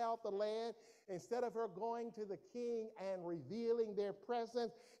spy out the land, instead of her going to the king and revealing their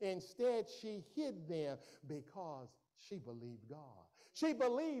presence, instead she hid them because she believed God. She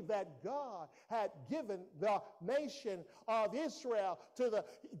believed that God had given the nation of Israel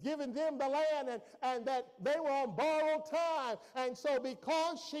given them the land, and that they were on borrowed time. And so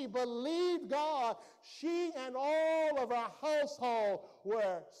because she believed God, she and all of her household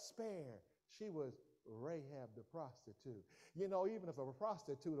were spared. She was Rahab the prostitute. You know, even if a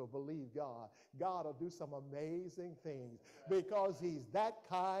prostitute will believe God, God will do some amazing things because he's that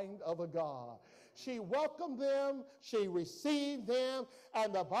kind of a God. She welcomed them, she received them,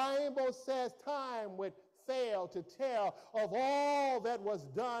 and the Bible says time would fail to tell of all that was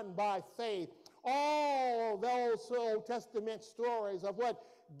done by faith. All those Old Testament stories of what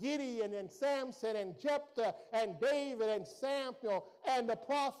Gideon and Samson and Jephthah and David and Samuel and the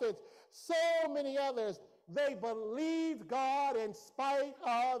prophets, so many others, they believed God in spite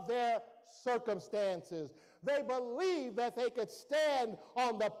of their circumstances. They believed that they could stand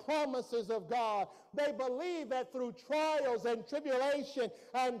on the promises of God. They believed that through trials and tribulation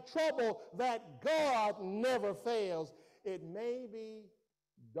and trouble, that God never fails. It may be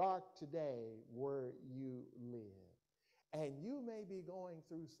dark today where you live, and you may be going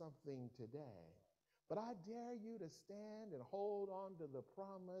through something today, but I dare you to stand and hold on to the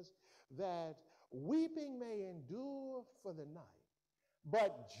promise that weeping may endure for the night,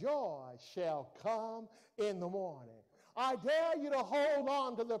 but joy shall come in the morning. I dare you to hold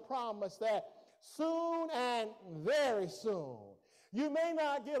on to the promise that soon and very soon, you may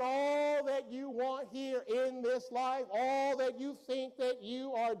not get all that you want here in this life, all that you think that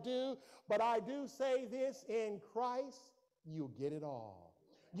you are due, but I do say this, in Christ, you'll get it all.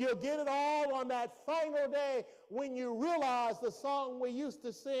 You'll get it all on that final day when you realize the song we used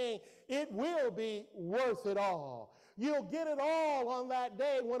to sing, it will be worth it all. You'll get it all on that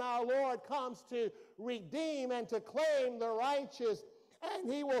day when our Lord comes to redeem and to claim the righteous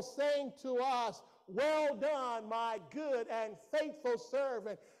And he will say to us, well done, my good and faithful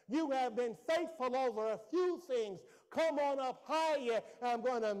servant. You have been faithful over a few things. Come on up higher. I'm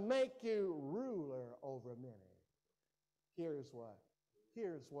going to make you ruler over many. Here's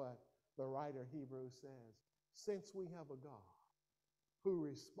what the writer Hebrews says. Since we have a God who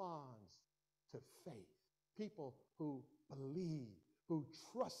responds to faith, people who believe, who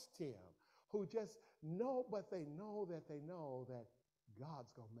trust him, who just know, but they know that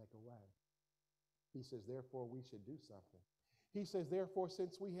God's going to make a way. He says, therefore, we should do something. He says, therefore,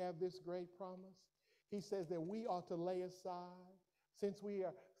 since we have this great promise, he says that we ought to lay aside, since we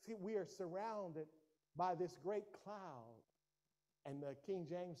are surrounded by this great cloud. And the King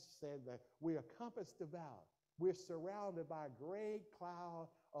James said that we are compassed about. We're surrounded by a great cloud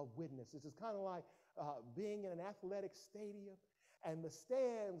of witnesses. It's kind of like being in an athletic stadium, and the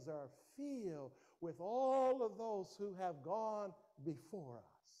stands are filled with all of those who have gone before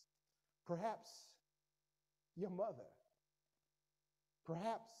us. Perhaps your mother,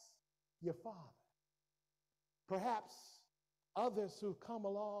 perhaps your father, perhaps others who come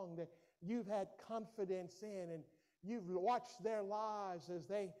along that you've had confidence in, and you've watched their lives as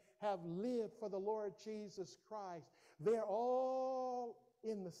they have lived for the Lord Jesus Christ. They're all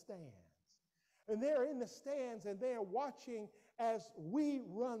in the stands. And they're in the stands and they're watching as we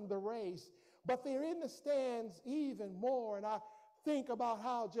run the race. But they're in the stands even more. And I think about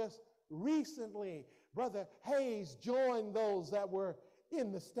how just recently Brother Hayes joined those that were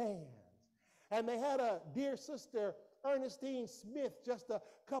in the stands. And they had a dear sister, Ernestine Smith, just a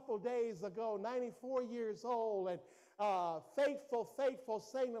couple days ago, 94 years old, and faithful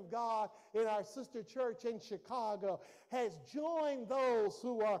saint of God in our sister church in Chicago, has joined those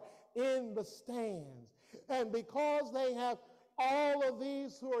who are in the stands. And because they have all of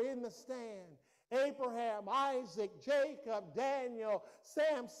these who are in the stand, Abraham, Isaac, Jacob, Daniel,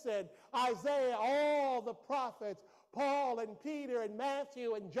 Samson, Isaiah, all the prophets, Paul and Peter and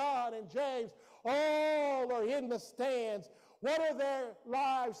Matthew and John and James, all are in the stands. What are their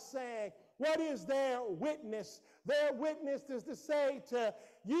lives saying? What is their witness? Their witness is to say to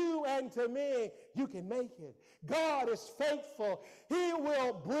you and to me, you can make it. God is faithful. He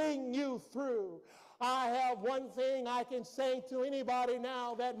will bring you through. I have one thing I can say to anybody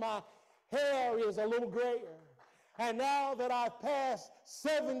now that my hair is a little grayer. And now that I've passed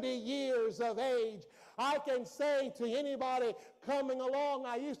 70 years of age, I can say to anybody coming along,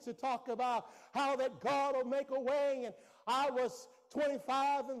 I used to talk about how that God will make a way, and I was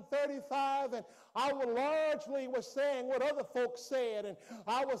 25 and 35, and I largely was saying what other folks said, and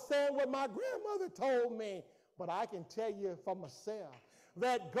I was saying what my grandmother told me. But I can tell you for myself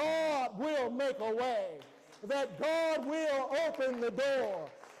that God will make a way, that God will open the door.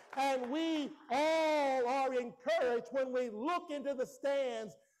 And we all are encouraged when we look into the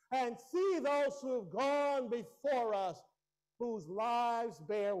stands and see those who have gone before us, whose lives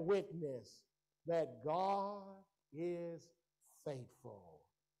bear witness that God is faithful.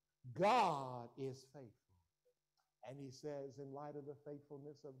 God is faithful. And he says, in light of the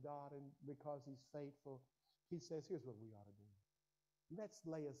faithfulness of God and because he's faithful, he says, here's what we ought to do. Let's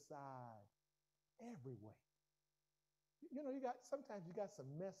lay aside every weight. You know, sometimes you got some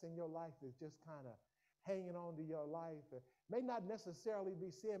mess in your life that's just kind of hanging on to your life. It may not necessarily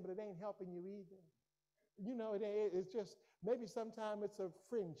be sin, but it ain't helping you either. You know, it's just, maybe sometimes it's a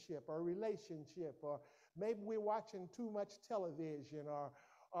friendship or a relationship, or maybe we're watching too much television, or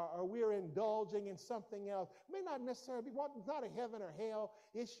we're indulging in something else. It may not necessarily be, it's not a heaven or hell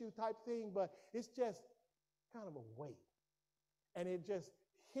issue type thing, but it's just kind of a weight. And it just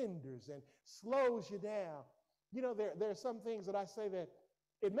hinders and slows you down. You know, there are some things that I say that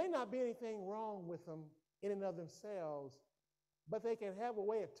it may not be anything wrong with them in and of themselves, but they can have a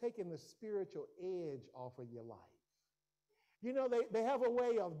way of taking the spiritual edge off of your life. You know, they have a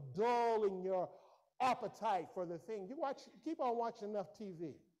way of dulling your appetite for the thing. Keep on watching enough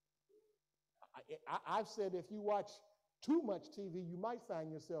TV. I've said if you watch too much TV, you might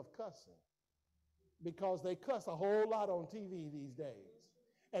find yourself cussing, because they cuss a whole lot on TV these days.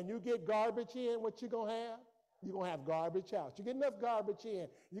 And you get garbage in, what you going to have? You're going to have garbage out. You get enough garbage in,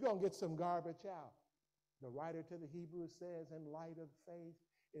 you're going to get some garbage out. The writer to the Hebrews says, in light of faith,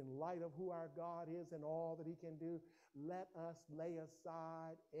 in light of who our God is and all that he can do, let us lay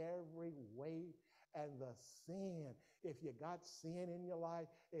aside every weight and the sin. If you got sin in your life,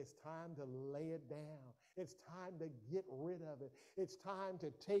 it's time to lay it down. It's time to get rid of it. It's time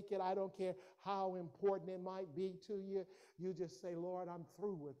to take it. I don't care how important it might be to you. You just say, Lord, I'm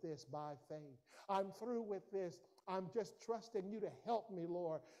through with this by faith. I'm through with this. I'm just trusting you to help me,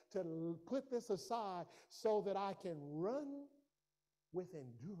 Lord, to put this aside so that I can run with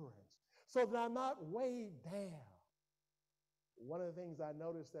endurance, so that I'm not weighed down. One of the things I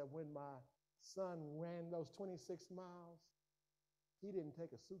noticed that when my son ran those 26 miles, he didn't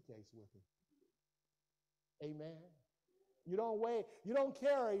take a suitcase with him. Amen. You don't weigh, you don't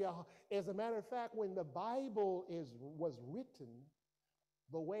carry. As a matter of fact, when the Bible was written,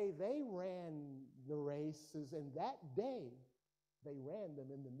 the way they ran the races in that day, they ran them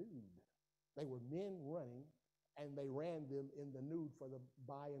in the nude. They were men running, and they ran them in the nude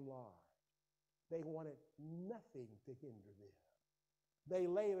by and large. They wanted nothing to hinder them. They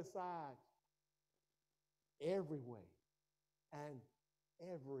laid aside every way and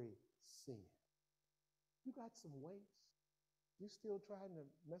every sin. You got some weights? You still trying to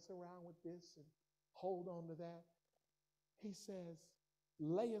mess around with this and hold on to that? He says,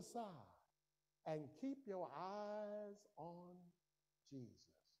 lay aside and keep your eyes on Jesus.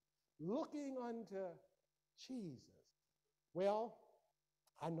 Looking unto Jesus. Well,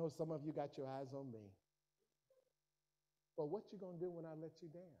 I know some of you got your eyes on me. But what you going to do when I let you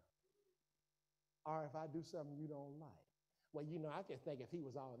down? Or if I do something you don't like? Well, you know, I just think if he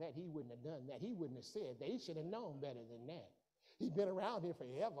was all that, he wouldn't have done that. He wouldn't have said that. He should have known better than that. He's been around here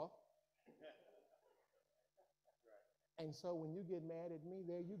forever. And so when you get mad at me,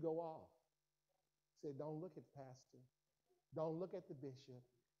 there you go off. Say, don't look at the pastor. Don't look at the bishop.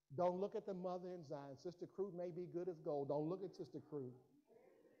 Don't look at the mother in Zion. Sister Cruz may be good as gold. Don't look at Sister Cruz.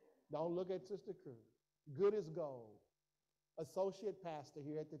 Don't look at Sister Cruz. Good as gold. Associate pastor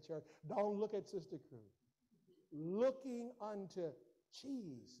here at the church. Don't look at Sister Cruz. Looking unto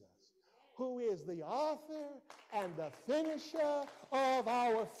Jesus, who is the author and the finisher of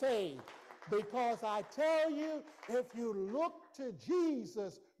our faith. Because I tell you, if you look to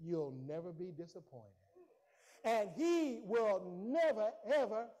Jesus, you'll never be disappointed. And he will never,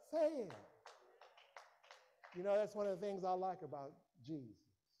 ever fail. You know, that's one of the things I like about Jesus.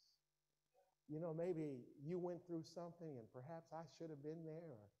 You know, maybe you went through something and perhaps I should have been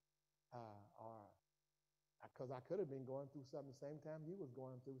there, or because I could have been going through something the same time you was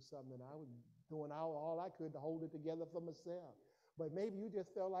going through something, and I was doing all I could to hold it together for myself. But maybe you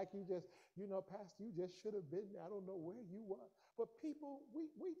just felt like you just, you know, Pastor, you just should have been there. I don't know where you were. But people, we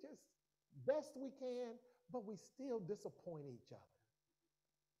just, best we can, but we still disappoint each other.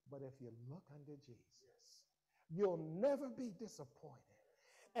 But if you look unto Jesus, you'll never be disappointed.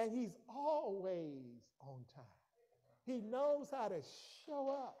 And he's always on time. He knows how to show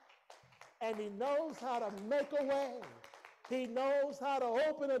up. And he knows how to make a way. He knows how to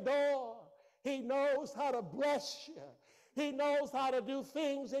open a door. He knows how to bless you. He knows how to do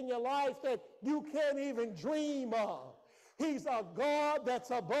things in your life that you can't even dream of. He's a God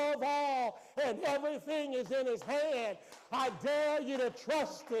that's above all, and everything is in his hand. I dare you to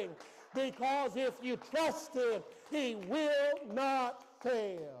trust him, because if you trust him, he will not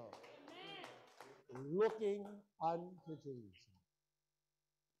fail. Amen. Looking unto Jesus.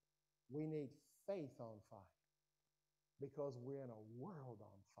 We need faith on fire, because we're in a world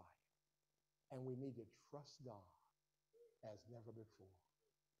on fire, and we need to trust God as never before.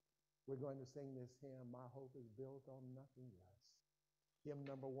 We're going to sing this hymn, My Hope is Built on Nothing Less. Hymn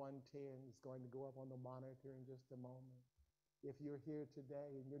number 110 is going to go up on the monitor in just a moment. If you're here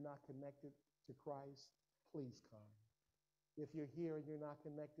today and you're not connected to Christ, please come. If you're here and you're not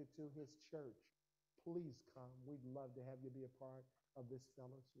connected to his church, please come. We'd love to have you be a part of this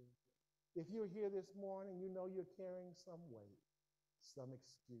fellowship. If you're here this morning, you know you're carrying some weight, some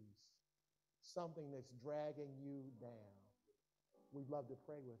excuse, something that's dragging you down. We'd love to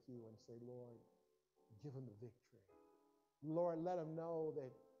pray with you and say, Lord, give them the victory. Lord, let them know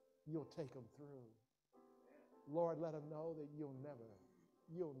that you'll take them through. Lord, let them know that you'll never,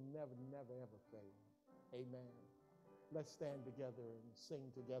 ever fail. Amen. Let's stand together and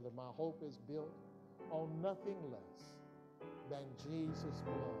sing together. My hope is built on nothing less than Jesus'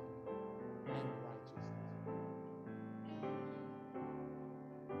 blood and righteousness.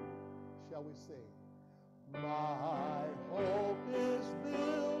 Shall we sing? My hope is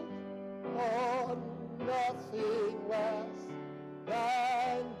built on nothing less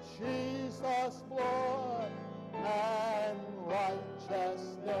than Jesus' blood and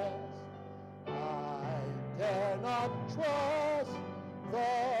righteousness. I dare not trust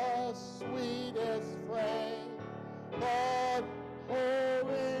the sweetest frame, but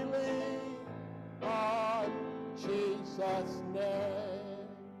wholly lean on Jesus' name.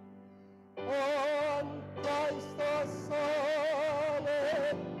 On Christ the solid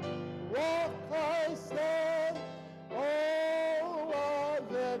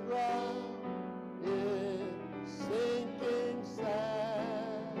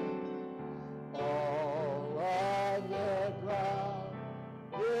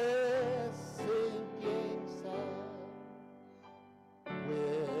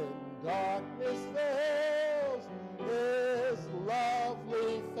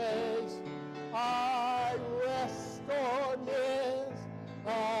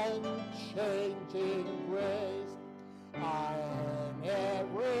unchanging grace. And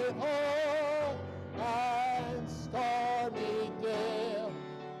every home and stormy gale,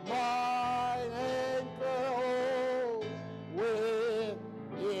 my anchor holds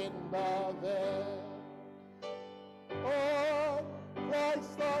within the veil. On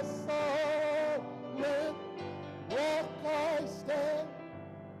Christ the solid rock I stand,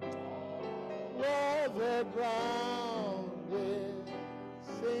 where the ground is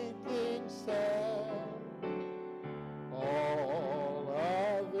sinking sand. All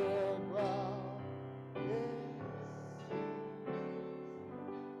other ground is.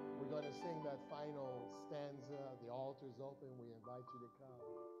 We're going to sing that final stanza. The altar's open. We invite you to come.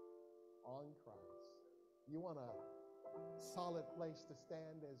 On Christ. You want a solid place to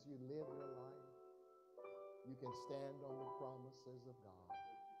stand as you live your life? You can stand on the promises of God.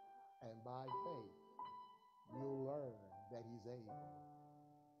 And by faith, you'll learn that he's able.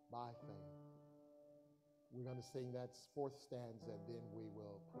 By faith. We're going to sing that fourth stanza, and then we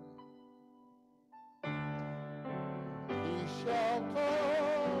will pray. He shall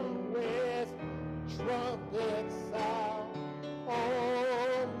come with trumpet sound.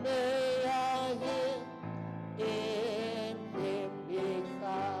 Oh, may I hear in him be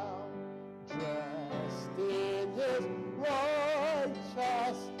found, dressed in his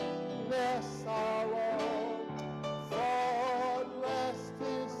righteousness our own, faultless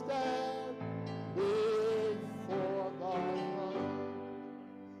to stand before the throne.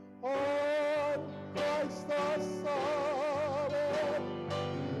 On Christ the solid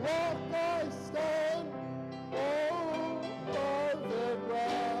rock I stand. All other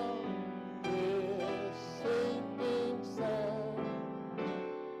ground is sinking sand.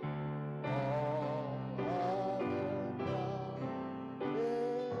 All other ground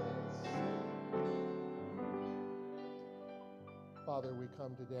is sinking. Father, we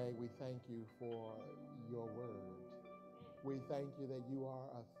come today. We thank you for your word. We thank you that you are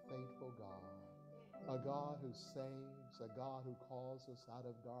a faithful God, a God who saves, a God who calls us out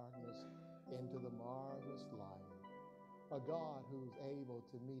of darkness into the marvelous light, a God who's able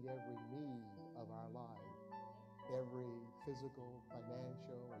to meet every need of our life, every physical,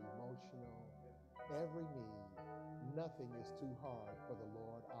 financial, emotional, every need. Nothing is too hard for the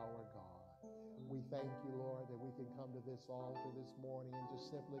Lord our God. We thank you, Lord, that we can come to this altar this morning and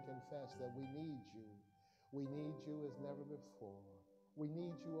just simply confess that we need you. We need you as never before. We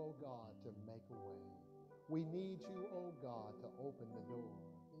need you, oh God, to make a way. We need you, oh God, to open the door.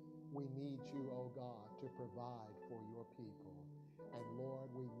 We need you, oh God, to provide for your people. And Lord,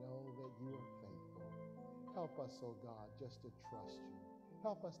 we know that you are faithful. Help us, oh God, just to trust you.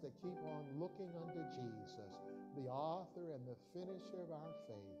 Help us to keep on looking unto Jesus, the author and the finisher of our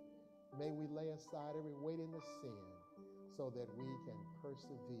faith. May we lay aside every weight in the sin so that we can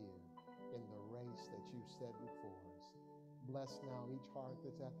persevere in the race that you've set before us. Bless now each heart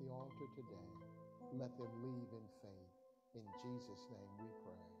that's at the altar today. Let them leave in faith. In Jesus' name we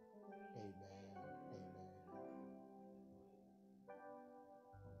pray. Amen. Amen.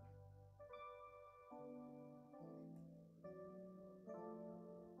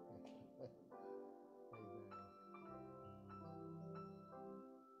 Amen.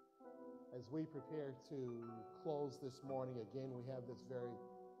 As we prepare to close this morning, again, we have this very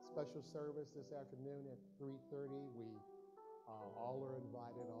special service this afternoon at 3:30. We all are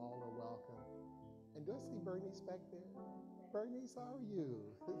invited, all are welcome. And do I see Bernice back there? Bernice, how are you?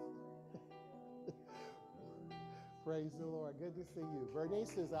 Praise the Lord. Good to see you.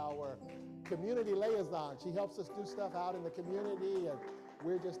 Bernice is our community liaison. She helps us do stuff out in the community, and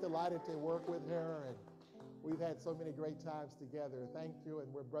we're just delighted to work with her. And we've had so many great times together. Thank you.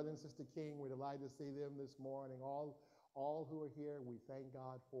 And we're Brother and Sister King. We're delighted to see them this morning. All who are here, we thank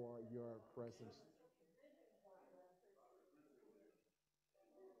God for your presence.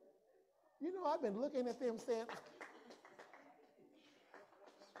 You know, I've been looking at them saying,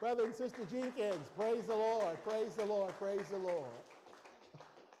 Brother and Sister Jenkins, praise the Lord, praise the Lord, praise the Lord.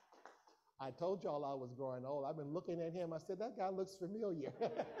 I told y'all I was growing old. I've been looking at him. I said, that guy looks familiar.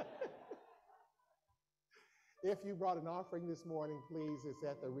 If you brought an offering this morning, please, it's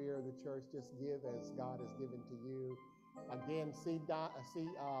at the rear of the church. Just give as God has given to you. Again,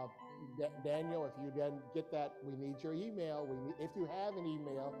 Daniel, if you didn't get that, we need your email. If you have an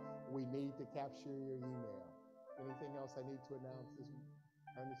email, we need to capture your email. Anything else I need to announce this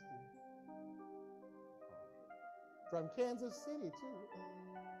Ernestine? From Kansas City, too.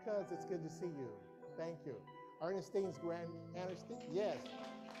 Cuz it's good to see you. Thank you. Ernestine's yes.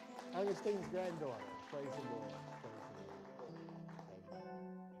 Ernestine's granddaughter. Praise the Lord. Praise the Lord.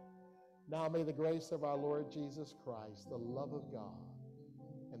 Amen. Now may the grace of our Lord Jesus Christ, the love of God,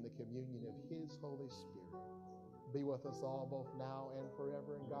 and and the communion of his Holy Spirit be with us all, both now and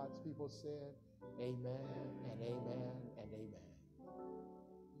forever. And God's people said, amen and amen and amen.